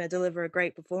he's not going to deliver a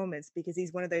great performance because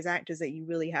he's one of those actors that you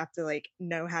really have to like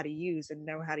know how to use and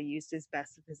know how to use his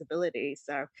best of his ability.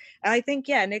 So I think,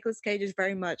 yeah, Nicolas Cage is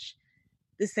very much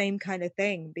the same kind of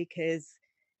thing because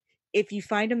if you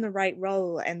find him the right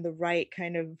role and the right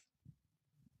kind of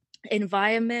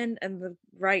environment and the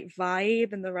right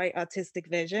vibe and the right artistic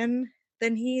vision,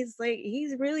 then he's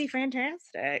really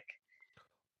fantastic.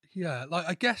 Yeah, like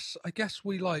I guess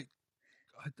we like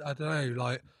I don't know,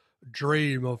 like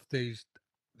dream of these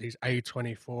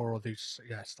A24 or these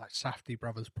yes like Safdie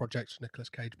brothers projects for Nicolas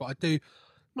Cage, but I do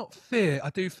not fear. I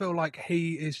do feel like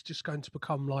he is just going to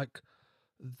become like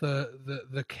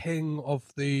the king of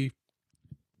the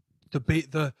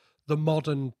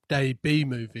modern day B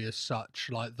movie as such,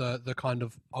 like the kind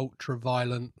of ultra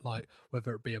violent, like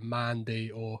whether it be a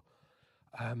Mandy or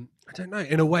I don't know.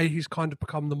 In a way, he's kind of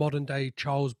become the modern day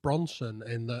Charles Bronson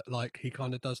in that, like, he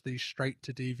kind of does these straight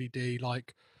to DVD,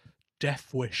 like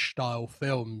Death Wish style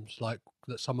films, like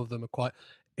that. Some of them are quite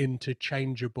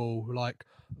interchangeable. Like,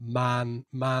 man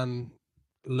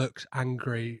looks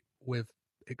angry with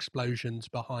explosions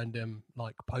behind him,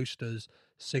 like posters,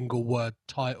 single word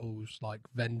titles like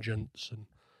vengeance and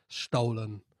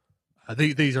stolen.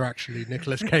 These are actually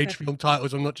Nicolas Cage film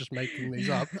titles. I'm not just making these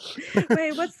up.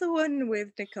 Wait, what's the one with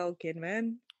Nicole Kidman?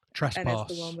 And it's the one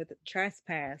Trespass. with the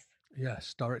Trespass.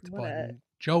 Yes, directed What by a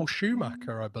Joel oh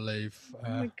Schumacher, I believe.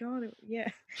 my god, yeah.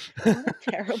 What a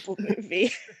terrible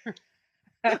movie.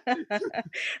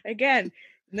 Again,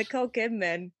 Nicole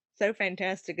Kidman, so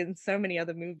fantastic in so many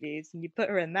other movies, and you put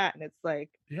her in that, and it's like,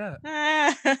 Yeah,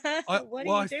 what are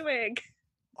well, you doing?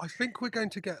 I think we're going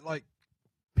to get like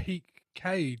peak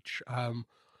Cage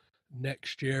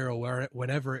next year or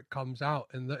whenever it comes out,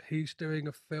 and that he's doing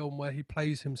a film where he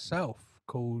plays himself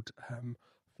called I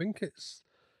think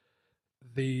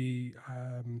the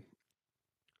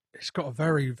it's got a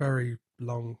very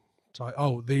long title.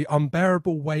 Oh, The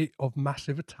Unbearable Weight of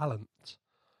Massive Talent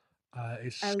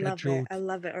is I love it. scheduled I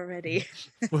love it already.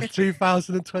 for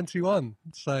 2021.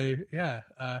 So yeah,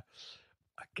 I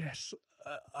guess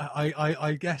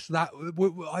I guess that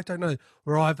I don't know.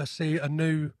 We'll either see a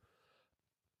new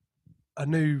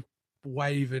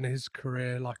wave in his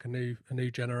career, like a new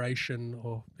generation,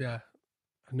 or yeah,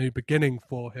 a new beginning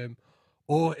for him,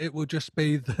 or it will just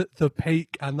be the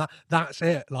peak, and that's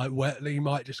it. Like where he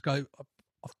might just go,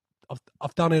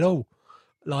 I've done it all.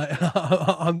 Like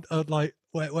I'm like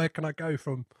where can I go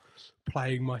from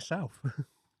playing myself?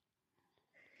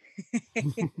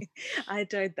 I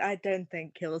don't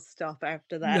think he'll stop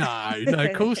after that. No,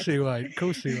 of course he won't. Of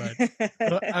course he won't.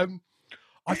 But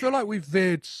I feel like we've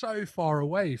veered so far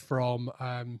away from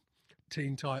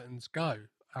Teen Titans Go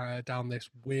down this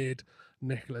weird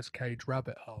Nicolas Cage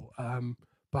rabbit hole.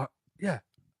 But yeah,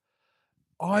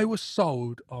 I was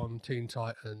sold on Teen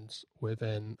Titans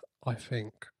within, I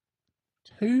think,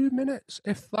 2 minutes,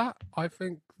 if that. I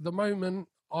think the moment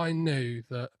I knew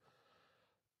that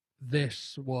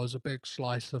this was a big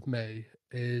slice of me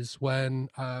is when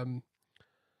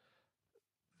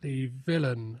the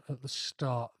villain at the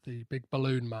start, the big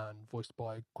balloon man, voiced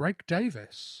by Greg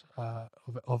Davis,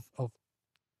 of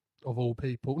all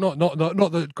people. Not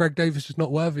that Greg Davis is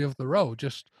not worthy of the role.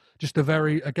 Just a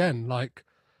very, again, like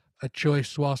a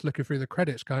choice whilst looking through the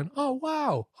credits, going, oh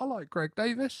wow, I like Greg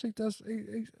Davis. He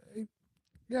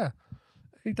yeah,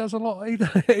 he does a lot. He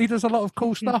does a lot of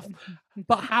cool stuff.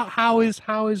 But how is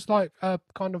like a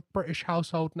kind of British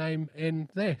household name in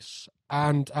this?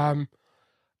 And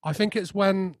I think it's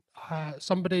when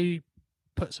somebody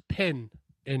puts a pin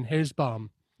in his bum,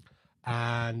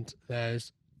 and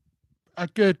there's a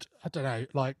good, I don't know,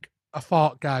 like a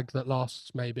fart gag that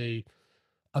lasts maybe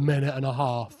a minute and a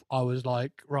half. I was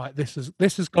like, right, this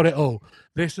has got it all.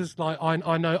 This is like,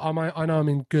 I know I'm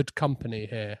in good company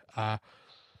here.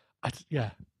 Yeah.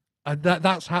 And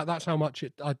that's how much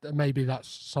it. Maybe that's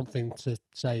something to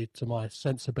say to my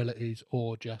sensibilities,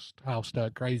 or just how stir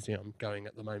crazy I'm going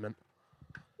at the moment.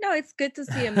 No, it's good to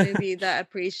see a movie that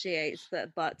appreciates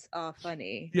that butts are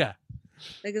funny. Yeah,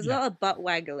 Like there's a lot of butt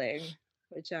waggling,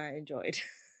 which I enjoyed.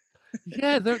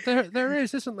 yeah. There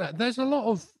is, isn't there? There's a lot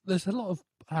of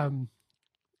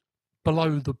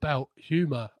below the belt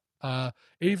humor.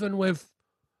 Even with,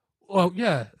 well,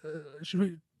 yeah. Should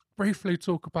we briefly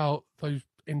talk about those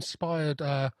inspired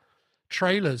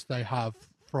trailers they have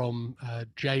from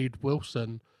Jade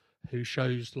Wilson, who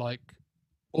shows like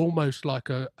almost like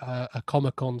a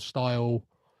Comic-Con style,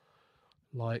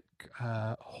 like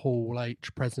Hall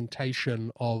H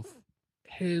presentation of,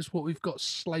 here's what we've got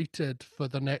slated for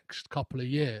the next couple of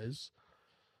years,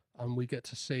 and we get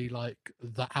to see like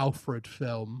the Alfred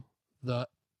film that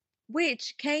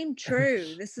Which came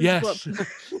true. This is yes. what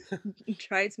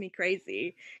drives me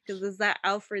crazy, because there's that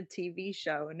Alfred TV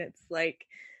show, and it's like,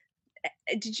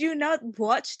 did you not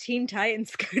watch Teen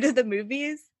Titans go to the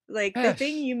movies? Like the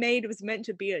thing Yes. you made was meant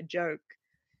to be a joke.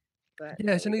 But Yeah,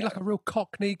 there isn't we he go. like a real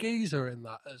Cockney geezer in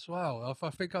that as well? I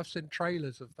think I've seen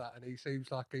trailers of that, and he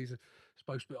seems like he's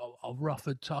supposed to be all rough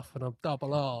and tough and a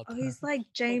double hard. Oh, he's like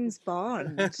James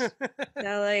Bond.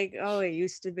 They're like, oh, it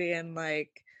used to be in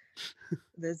like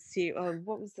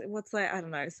what's like, I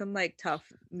don't know, some like tough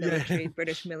military, Yeah.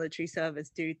 British military service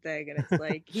dude thing, and it's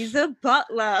like he's a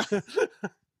butler.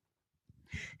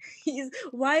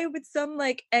 Why would some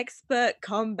like expert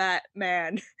combat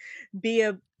man be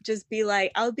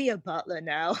like, I'll be a butler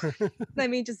now. Let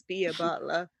me just be a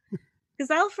butler.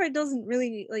 Because Alfred doesn't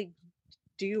really like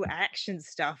do action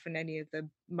stuff in any of the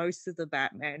most of the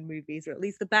Batman movies, or at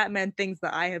least the Batman things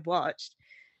that I have watched.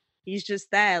 He's just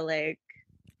there like,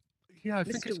 Yeah, I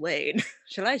think Mr. Wayne,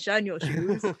 shall I shine your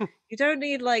shoes? You don't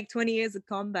need like 20 years of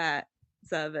combat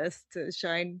service to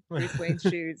shine Bruce Wayne's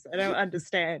shoes. I don't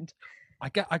understand.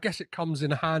 I guess it comes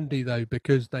in handy though,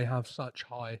 because they have such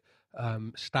high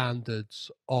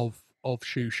standards of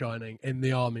shoe shining in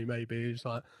the army. Maybe it's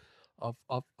like,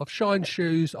 I've shined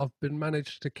shoes. I've been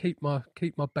managed to keep my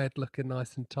bed looking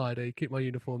nice and tidy, keep my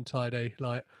uniform tidy.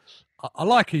 Like I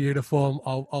like a uniform.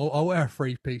 I'll wear a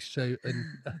 3-piece suit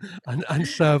and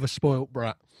serve a spoilt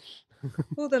brat.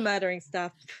 All the murdering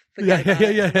stuff, forget about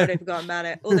it. I've already forgotten about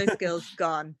it. All those skills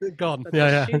gone. Gone. But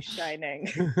the shoe shining.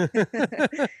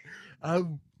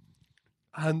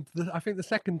 And I think the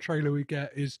second trailer we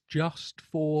get is just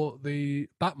for the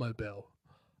Batmobile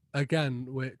again,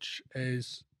 which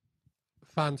is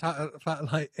fantastic.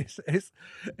 Like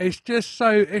it's just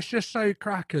so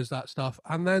crackers, that stuff.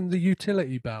 And then the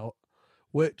utility belt,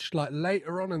 which like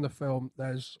later on in the film,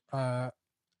 there's a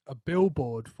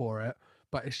billboard for it,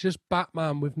 but it's just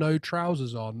Batman with no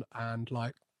trousers on, and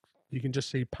like you can just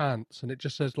see pants, and it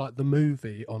just says like the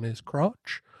movie on his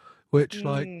crotch, which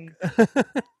like.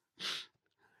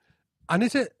 And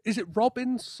is it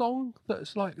Robin's song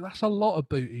that's like, that's a lot of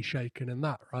booty shaking in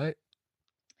that, right?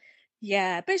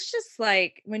 Yeah, but it's just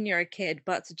like when you're a kid,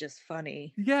 butts are just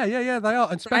funny. Yeah, they are.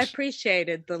 And So I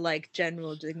appreciated the like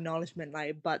general acknowledgement,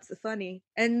 like butts are funny.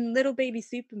 And little baby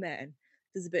Superman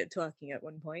does a bit of twerking at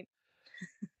one point.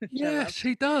 yes,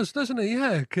 he does, doesn't he?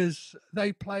 Yeah, because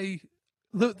they play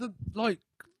the like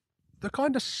the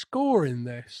kind of score in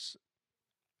this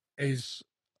is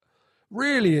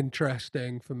really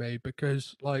interesting for me,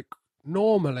 because like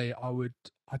normally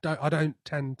I don't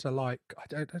tend to like,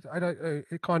 I don't,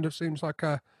 it kind of seems like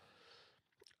a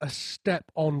step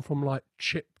on from like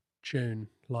chip tune,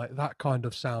 like that kind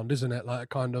of sound, isn't it? Like a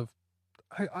kind of,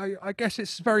 I guess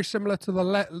it's very similar to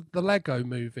the Lego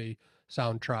movie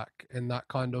soundtrack in that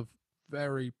kind of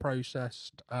very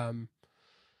processed,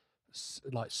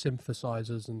 like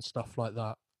synthesizers and stuff like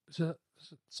that. Does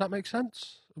that make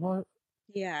sense? Am I,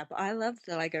 Yeah, but I love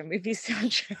the Lego movie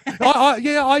soundtrack.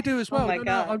 yeah, I do as Oh well. my No,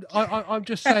 no, god. I'm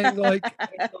just saying, like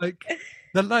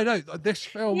the no, no, this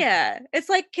film. Yeah, it's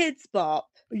like Kids Bop,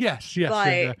 Yes, yes, yeah, but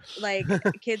yeah. like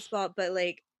Kids Bop, but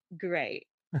like great.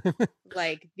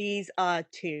 Like these are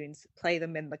tunes. Play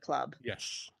them in the club,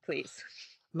 Yes. please.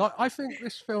 Like I think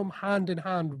this film hand in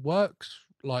hand works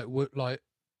like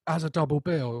as a double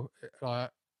bill. Like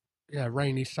yeah,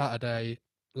 Rainy Saturday,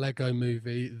 Lego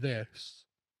Movie. This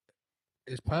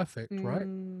is perfect, right?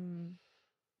 Mm.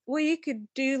 Well, you could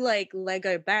do like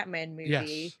Lego Batman movie.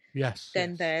 Yes, yes,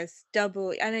 Then yes. there's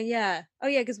double, and yeah, oh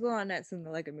yeah, because Will Arnett's in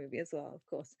the Lego movie as well, of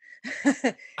course.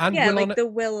 And Yeah, like the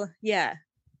Will, yeah.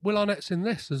 Will Arnett's in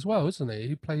this as well, isn't he?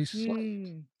 He plays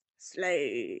Slade.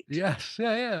 Slade. Yes,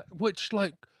 yeah, yeah. Which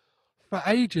like for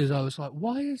ages I was like,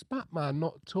 why is Batman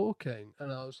not talking?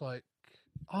 And I was like,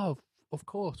 oh, of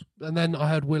course. And then I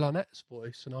heard Will Arnett's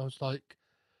voice, and I was like,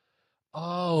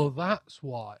 oh, that's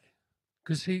why.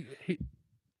 Because he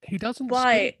doesn't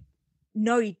But speak.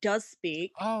 no, he does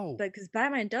speak, Oh, but because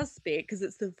Batman does speak, because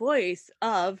it's the voice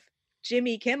of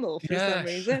Jimmy Kimmel for some yes.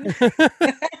 reason.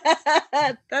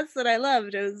 That's what I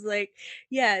loved. It was like,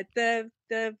 yeah, the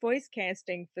voice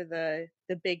casting for the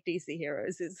big DC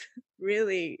heroes is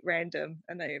really random,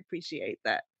 and I appreciate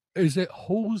that. Is it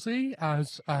Halsey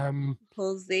as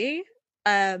Halsey,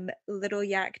 Little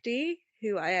Yakty,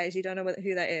 who I actually don't know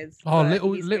who that is, oh, but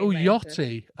little he's made my interest.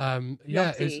 Yachty?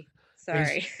 Yeah, Yachty, is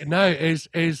sorry. no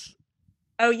is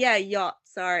Oh yeah, yacht.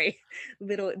 Sorry,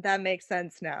 little. That makes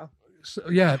sense now.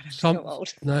 yeah, God, I'm so some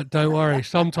old. no, don't worry.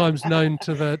 Sometimes known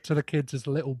to the kids as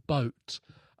Little Boat,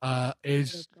 Little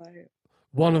is boat.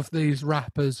 one of these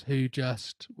rappers who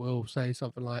just will say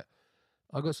something like,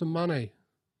 "I got some money,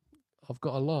 I've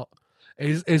got a lot."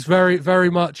 Is very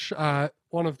much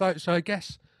one of those. So I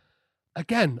guess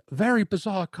again, very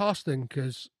bizarre casting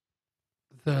because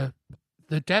the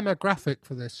the demographic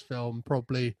for this film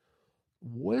probably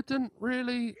wouldn't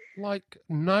really like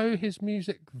know his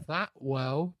music that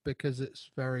well because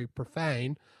it's very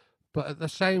profane, but at the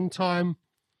same time,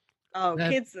 Oh,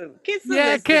 they're kids are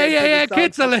yeah, listening to the yeah, songs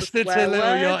kids are with the listening to swear Little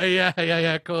words. Yachty. Yeah, yeah,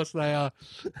 yeah. Of course they are.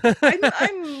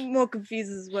 I'm more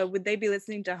confused as well. Would they be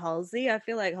listening to Halsey? I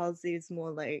feel like Halsey is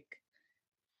more like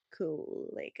cool.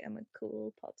 Like I'm a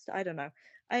cool pop star. I don't know.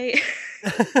 I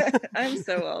I'm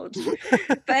so old.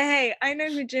 But hey, I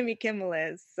know who Jimmy Kimmel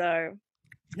is, so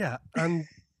Yeah, and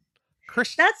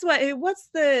Chris. that's what. What's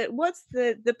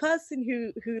the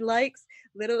person who likes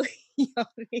Little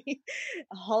Yachty,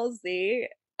 Halsey,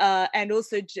 and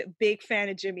also big fan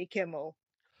of Jimmy Kimmel.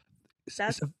 It's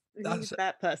That's a who's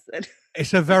that person.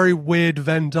 it's a very weird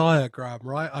Venn diagram,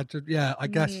 right? Yeah,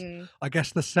 Mm. I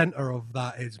guess the center of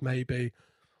that is maybe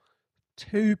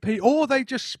two people, or they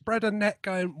just spread a net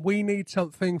going, we need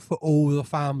something for all the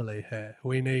family here.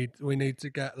 We need to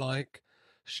get like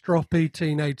stroppy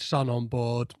teenage son on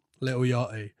board, Little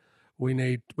Yachty. We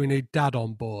need dad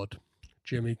on board,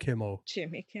 Jimmy Kimmel.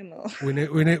 Jimmy Kimmel. We need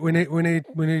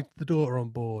the daughter on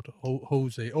board,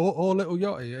 Halsey, or Little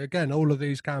Yachty. Again, all of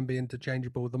these can be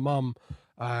interchangeable. The mum,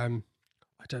 I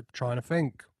don't trying to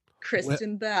think.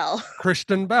 Kristen Bell.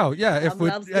 Kristen Bell, yeah. If Mom we,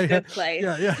 loves the good place.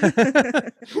 yeah, yeah,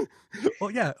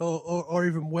 or yeah, or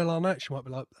even Will Arnett, she might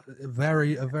be like a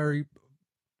very,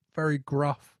 very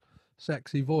gruff,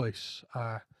 sexy voice.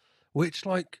 Which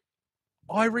like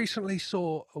I recently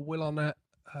saw a Will Arnett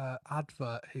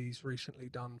advert he's recently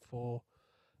done for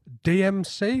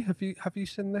DMC. Have you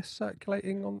seen this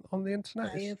circulating on the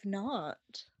internet? I have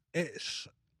not. It's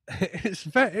it's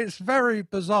very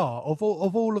bizarre. Of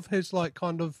all of his like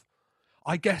kind of,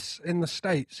 I guess in the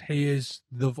States he is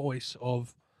the voice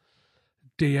of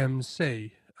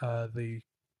DMC, the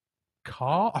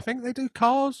car. I think they do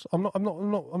cars. I'm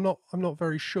not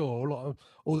very sure.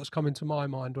 All that's coming to my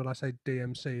mind when I say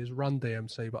DMC is Run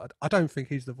DMC, but I don't think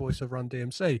he's the voice of Run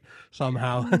DMC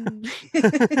somehow. Mm.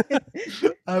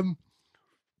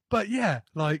 But yeah,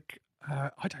 like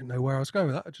I don't know where I was going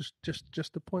with that.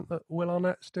 Just the point that Will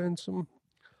Arnett's doing some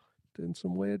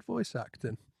weird voice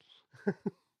acting.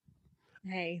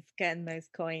 Hey, he's getting those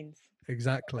coins.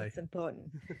 Exactly. That's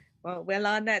important. Well, Will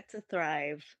Arnett to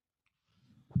thrive.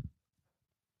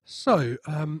 So,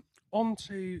 on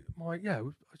to my, yeah,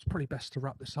 it's probably best to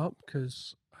wrap this up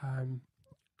because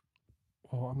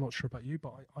well, I'm not sure about you,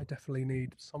 but I definitely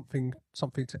need something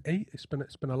to eat. It's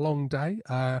been a long day.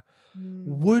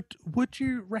 Would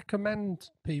you recommend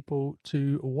people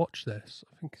to watch this?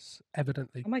 I think it's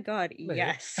evidently Oh my God, clear.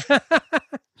 yes.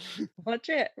 Watch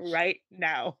it right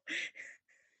now.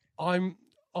 I'm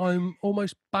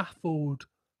almost baffled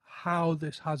how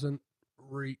this hasn't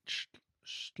reached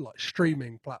like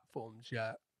streaming platforms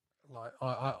yet. Like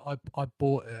I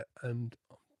bought it and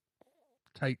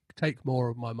take more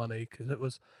of my money because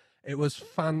it was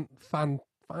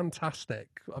fantastic.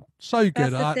 So good.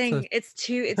 That's the I had thing. to. It's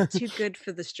too good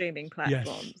for the streaming Yes.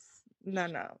 platforms.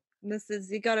 No. This is,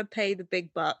 you gotta pay the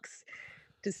big bucks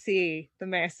to see the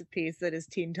masterpiece that is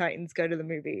Teen Titans Go to the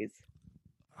Movies.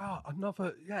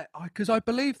 Another, yeah, because I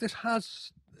believe this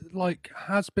has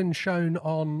been shown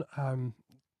on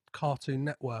Cartoon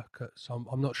Network at some.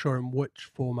 I'm not sure in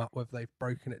which format, whether they've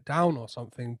broken it down or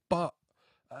something, but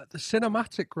the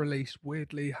cinematic release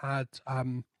weirdly had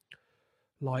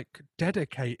like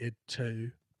dedicated to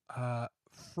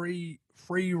three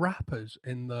rappers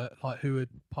in the like who had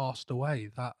passed away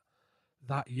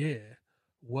that year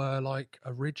were like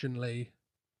originally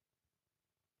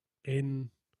in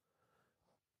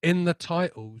the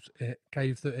titles. It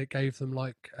gave them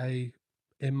like a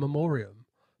in memoriam,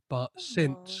 but Oh,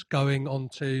 since going on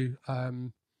to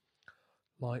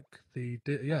like the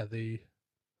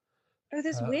oh,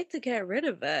 there's uh weird to get rid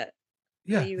of it. That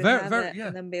yeah, you would very have very it yeah,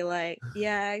 and then be like,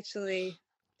 yeah, actually,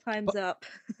 time's but up.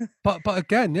 but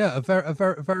again, yeah, a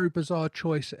very bizarre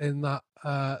choice in that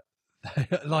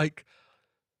like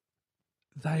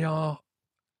they are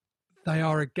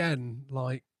again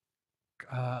like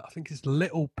I think it's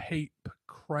Little Peep,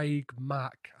 Craig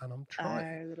Mack, and I'm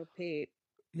trying, Oh, little Pete.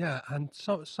 yeah, and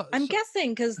I'm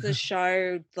guessing because the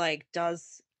show like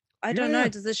does. I yeah, don't know. yeah,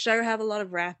 Does the show have a lot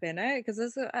of rap in it? Because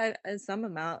there's some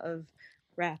amount of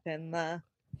rap in the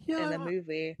yeah.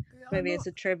 movie. I'm Maybe not. it's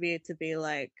a tribute to be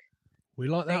like, We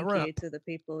like that thank you rap. to the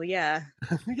people. Yeah,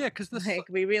 Yeah, because like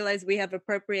we realize we have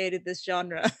appropriated this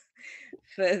genre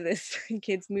for this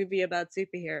kids movie about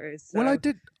superheroes. well,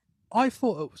 So I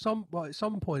thought at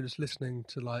some point, as listening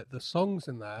to like the songs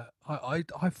in there, I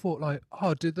thought like,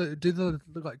 oh, do the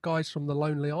like guys from the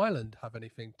Lonely Island have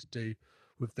anything to do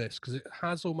with this? Because it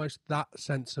has almost that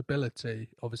sensibility,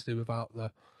 obviously without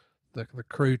the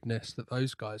crudeness that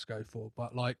those guys go for,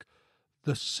 but like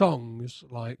the songs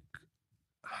like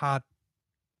had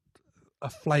a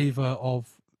flavour of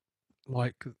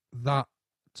like that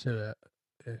to it.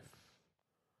 If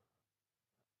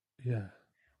yeah.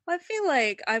 I feel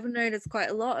like I've noticed quite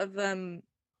a lot of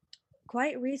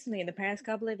quite recently in the past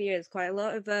couple of years, quite a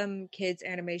lot of kids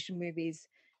animation movies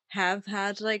have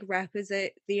had like rappers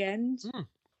at the end, Mm.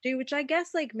 do which I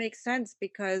guess like makes sense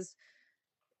because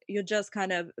you're just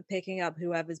kind of picking up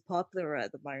whoever's popular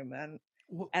at the moment,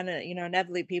 Well, and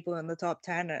inevitably people in the top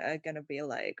 10 are going to be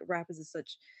like rappers are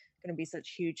such going to be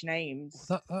such huge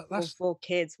names that's for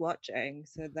kids watching,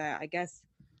 so that I guess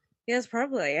yeah, that's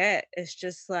probably it. It's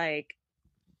just like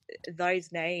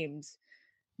those names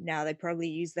now they probably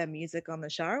use their music on the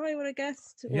show, I would have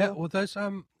guessed. yeah. Or Well, there's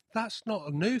that's not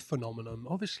a new phenomenon.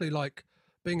 Obviously, like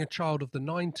being a child of the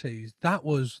 '90s, that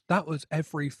was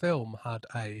every film had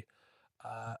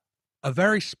uh, a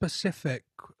very specific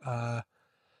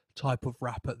type of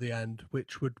rap at the end,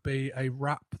 which would be a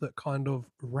rap that kind of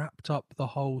wrapped up the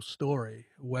whole story,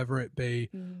 whether it be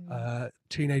mm,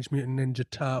 Teenage Mutant Ninja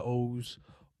Turtles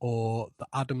or the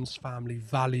Addams Family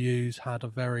Values had a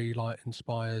very like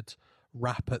inspired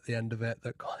rap at the end of it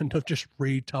that kind of just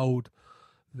retold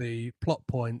the plot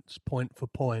points point for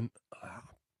point.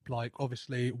 Like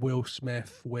obviously Will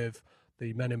Smith with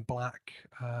the Men in Black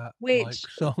like which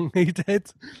song he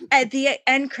did. at the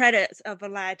end credits of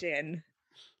Aladdin,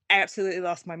 absolutely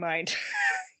lost my mind.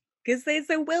 Because there's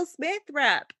a Will Smith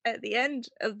rap at the end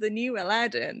of the new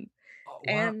Aladdin, Oh,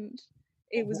 wow. and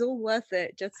it was all worth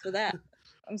it just for that.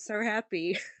 I'm so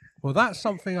happy. Well, that's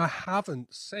something I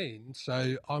haven't seen, so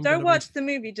I'm Don't gonna be watch the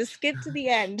movie, just skip to the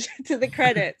end, to the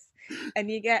credits, and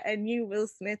you get a new Will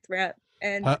Smith rap,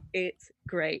 and per- it's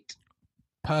great.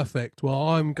 perfect. Well,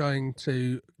 I'm going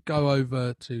to go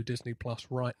over to Disney Plus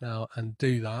right now and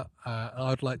do that.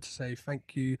 I'd like to say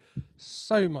thank you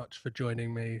so much for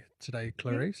joining me today, Thank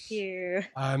Clarisse. you.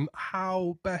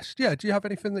 How best? Yeah, do you have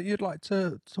anything that you'd like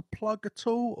to plug at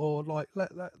all, or like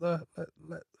let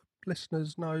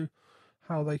listeners know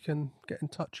how they can get in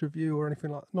touch with you or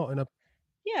anything like? Not in a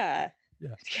Yeah.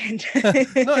 yeah,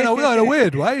 not in a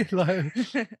weird way.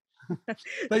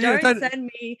 Like, yeah, Don't send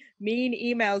me mean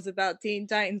emails about Teen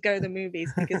Titans Go to the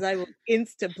Movies because I will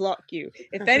insta block you.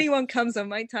 If anyone comes on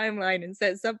my timeline and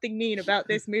says something mean about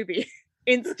this movie,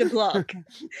 Insta-block.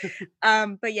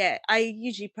 But yeah, I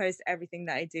usually post everything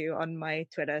that I do on my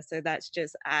Twitter. So that's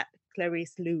just at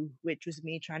Clarisse Lou, which was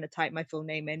me trying to type my full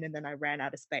name in and then I ran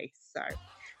out of space. So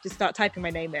just start typing my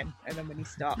name in. And then when you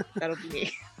stop, that'll be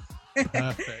me.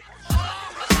 Perfect.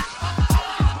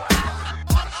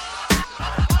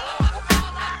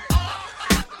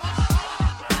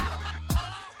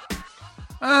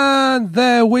 And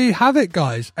there we have it,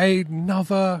 guys.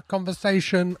 Another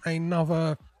conversation,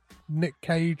 another Nick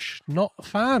Cage not a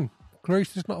fan.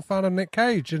 Clarisse is not a fan of Nick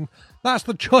Cage, and that's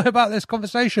the joy about this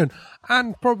conversation,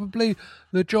 and probably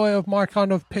the joy of my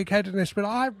kind of pig-headedness. But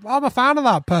I'm a fan of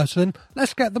that person.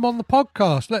 Let's get them on the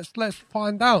podcast. Let's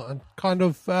find out and kind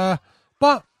of.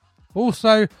 But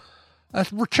also a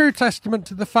true testament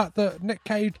to the fact that Nick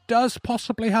Cage does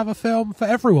possibly have a film for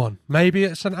everyone. Maybe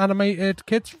it's an animated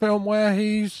kids film where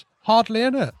he's hardly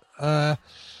in it.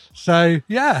 So,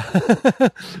 yeah.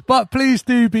 But please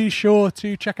do be sure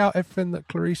to check out everything that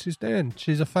Clarisse is doing.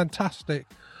 She's a fantastic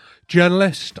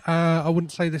journalist. I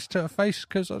wouldn't say this to her face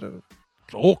because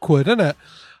it's awkward, isn't it?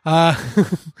 But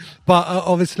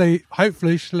obviously,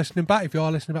 hopefully she's listening back. If you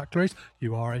are listening back, Clarisse,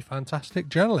 you are a fantastic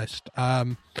journalist.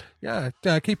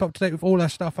 Keep up to date with all her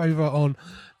stuff over on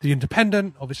The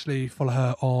Independent. Obviously, follow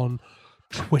her on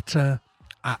Twitter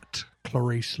at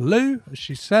Clarisse Lou, as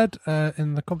she said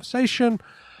in the conversation.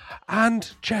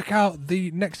 And check out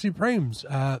the Next Supremes.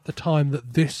 The time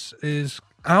that this is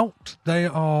out, they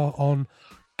are on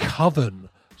Coven.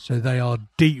 So they are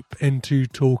deep into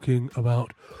talking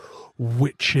about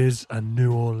witches and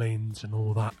New Orleans and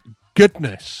all that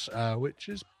goodness, which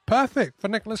is perfect for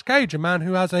Nicolas Cage, a man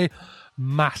who has a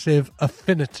massive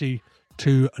affinity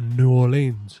to New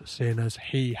Orleans, seeing as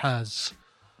he has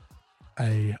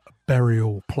a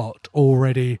burial plot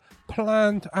already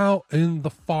planned out in the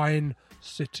fine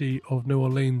city of New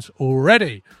Orleans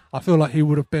already. I feel like he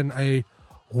would have been a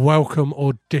welcome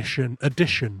addition,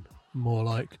 more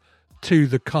like, to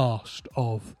the cast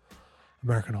of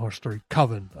American Horror Story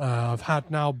Coven. I've had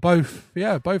now both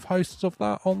hosts of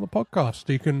that on the podcast.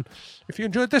 You can, if you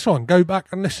enjoyed this one, go back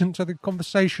and listen to the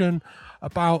conversation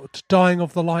about Dying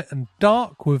of the Light and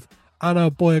Dark with Anna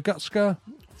Boyagutska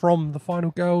from The Final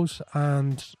Girls,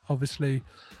 and obviously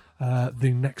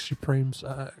the Next Supremes.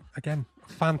 Again,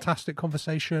 fantastic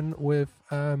conversation with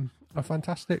a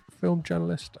fantastic film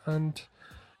journalist and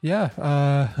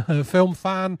a film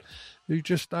fan who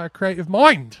just creative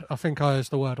mind, I think is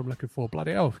the word I'm looking for.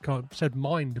 Bloody hell, I said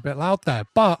mind a bit loud there.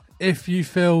 But if you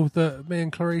feel that me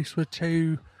and Clarisse were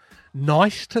too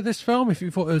nice to this film, if you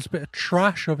thought it was a bit of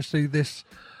trash, obviously this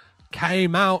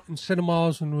came out in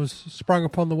cinemas and was sprung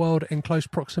upon the world in close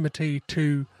proximity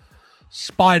to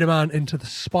Spider-Man Into the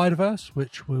Spider-Verse,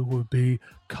 which we will be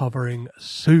covering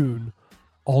soon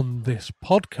on this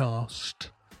podcast.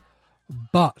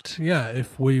 But yeah,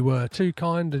 if we were too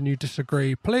kind and you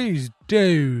disagree, please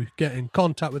do get in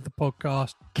contact with the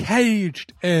podcast,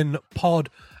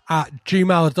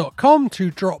 cagedinpod@gmail.com,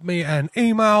 to drop me an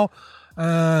email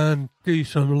and do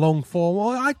some long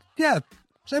form.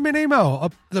 Send me an email.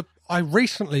 I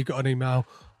recently got an email,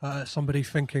 somebody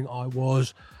thinking I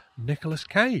was Nicolas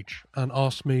Cage, and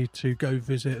asked me to go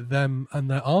visit them and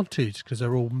their aunties because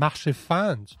they're all massive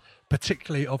fans,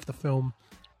 particularly of the film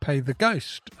Pay the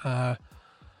Ghost.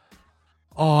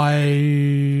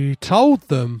 I told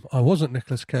them I wasn't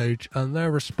Nicolas Cage, and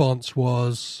their response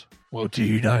was, well, do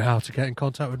you know how to get in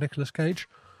contact with Nicolas Cage?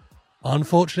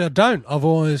 Unfortunately, I don't.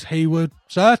 Otherwise, I would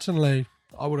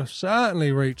have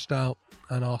certainly reached out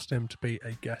and asked him to be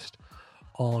a guest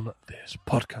on this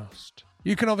podcast.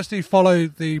 You can obviously follow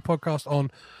the podcast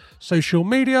on social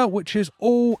media, which is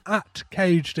all at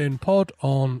Caged In Pod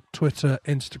on Twitter,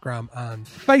 Instagram and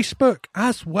Facebook,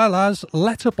 as well as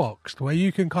Letterboxd, where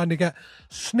you can kind of get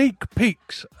sneak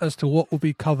peeks as to what will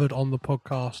be covered on the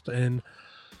podcast in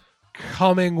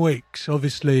coming weeks.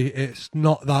 Obviously, it's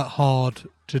not that hard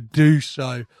to do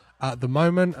so at the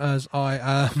moment, as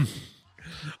I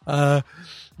am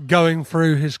going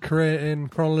through his career in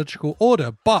chronological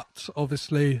order, but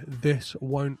obviously this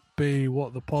won't be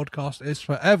what the podcast is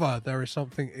forever. There is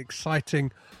something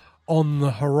exciting on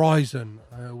the horizon,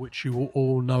 which you will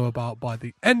all know about by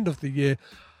the end of the year.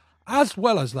 As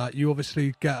well as that, you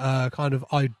obviously get a kind of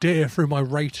idea through my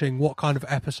rating, what kind of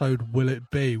episode will it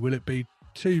be? Will it be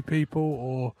two people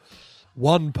or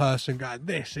one person going,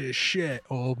 this is shit,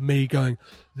 or me going,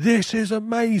 this is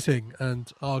amazing,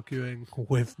 and arguing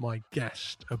with my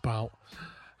guest about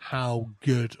how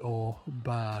good or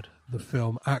bad the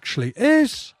film actually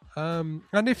is. And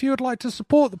if you would like to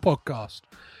support the podcast,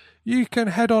 you can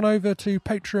head on over to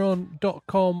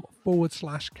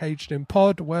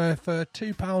patreon.com/cagedinpod, where for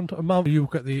 £2 a month, you'll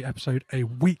get the episode a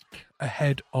week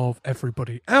ahead of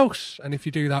everybody else. And if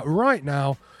you do that right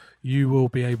now, you will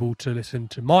be able to listen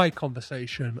to my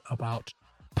conversation about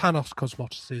Panos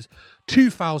Cosmatos'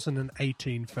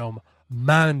 2018 film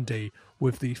Mandy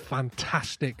with the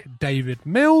fantastic David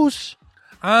Mills.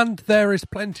 And there is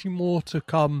plenty more to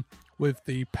come with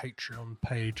the Patreon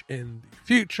page in the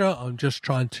future. I'm just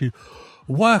trying to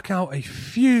work out a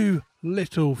few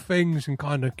little things and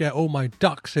kind of get all my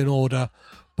ducks in order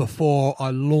before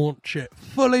I launch it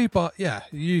fully. But yeah,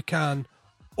 you can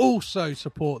also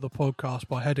support the podcast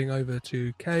by heading over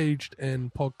to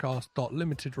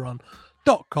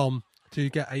cagedinpodcast.limitedrun.com to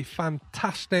get a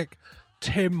fantastic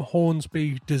Tim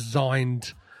Hornsby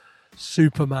designed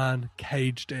Superman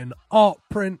Caged In art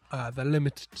print. They're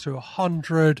limited to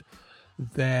 100.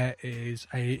 There is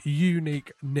a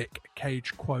unique Nick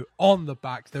Cage quote on the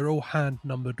back. They're all hand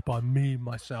numbered by me,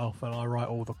 myself, and I write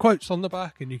all the quotes on the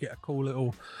back, and you get a cool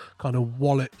little kind of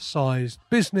wallet-sized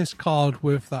business card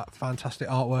with that fantastic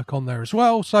artwork on there as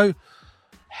well. So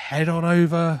head on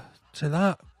over to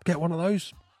that, get one of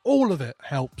those. All of it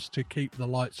helps to keep the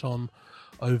lights on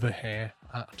over here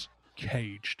at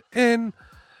Caged In.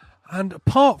 And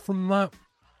apart from that,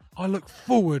 I look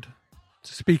forward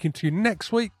to speaking to you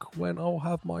next week when I'll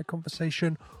have my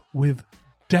conversation with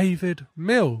David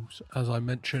Mills, as I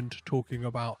mentioned, talking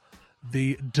about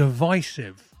the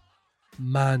divisive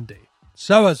Mandy.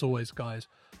 So as always, guys,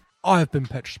 I have been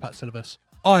Petrus Patsilivus.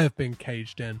 I have been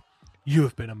Caged In. You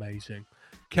have been amazing.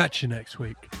 Catch you next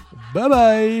week.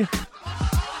 Bye-bye.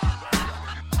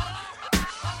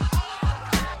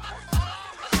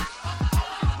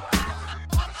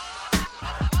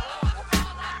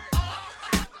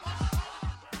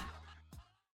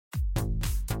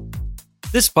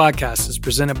 This podcast is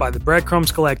presented by the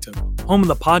Breadcrumbs Collective, home of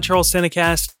the Pod Charles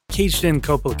Cinecast, Caged In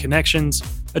Coppola Connections,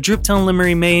 A Driptown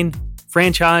Limerick, Maine,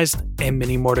 Franchised, and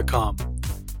many more to come.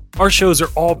 Our shows are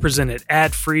all presented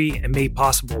ad-free and made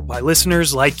possible by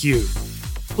listeners like you.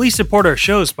 Please support our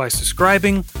shows by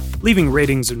subscribing, leaving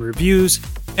ratings and reviews,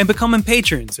 and becoming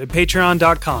patrons at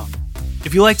patreon.com.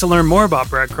 If you'd like to learn more about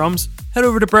Breadcrumbs, head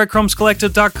over to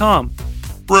breadcrumbscollective.com.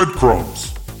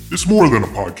 Breadcrumbs. It's more than a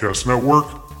podcast network.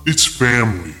 It's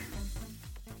family.